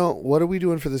 I don't know. What are we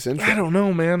doing for this intro? I don't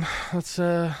know, man. Let's.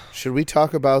 Should we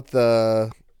talk about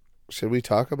the?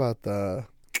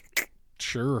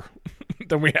 Sure.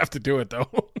 Then we have to do it though.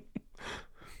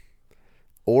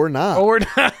 Or not.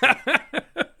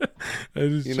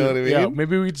 You know what I mean? Yeah,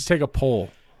 maybe we just take a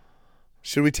poll.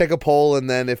 Should we take a poll and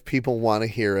then if people want to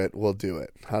hear it, we'll do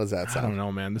it? How does that sound? I don't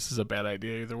know, man. This is a bad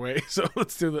idea either way. So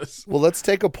let's do this. Well, let's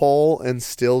take a poll and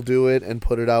still do it and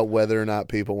put it out whether or not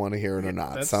people want to hear it or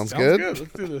not. Sounds good?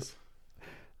 Let's do this.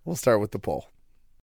 We'll start with the poll.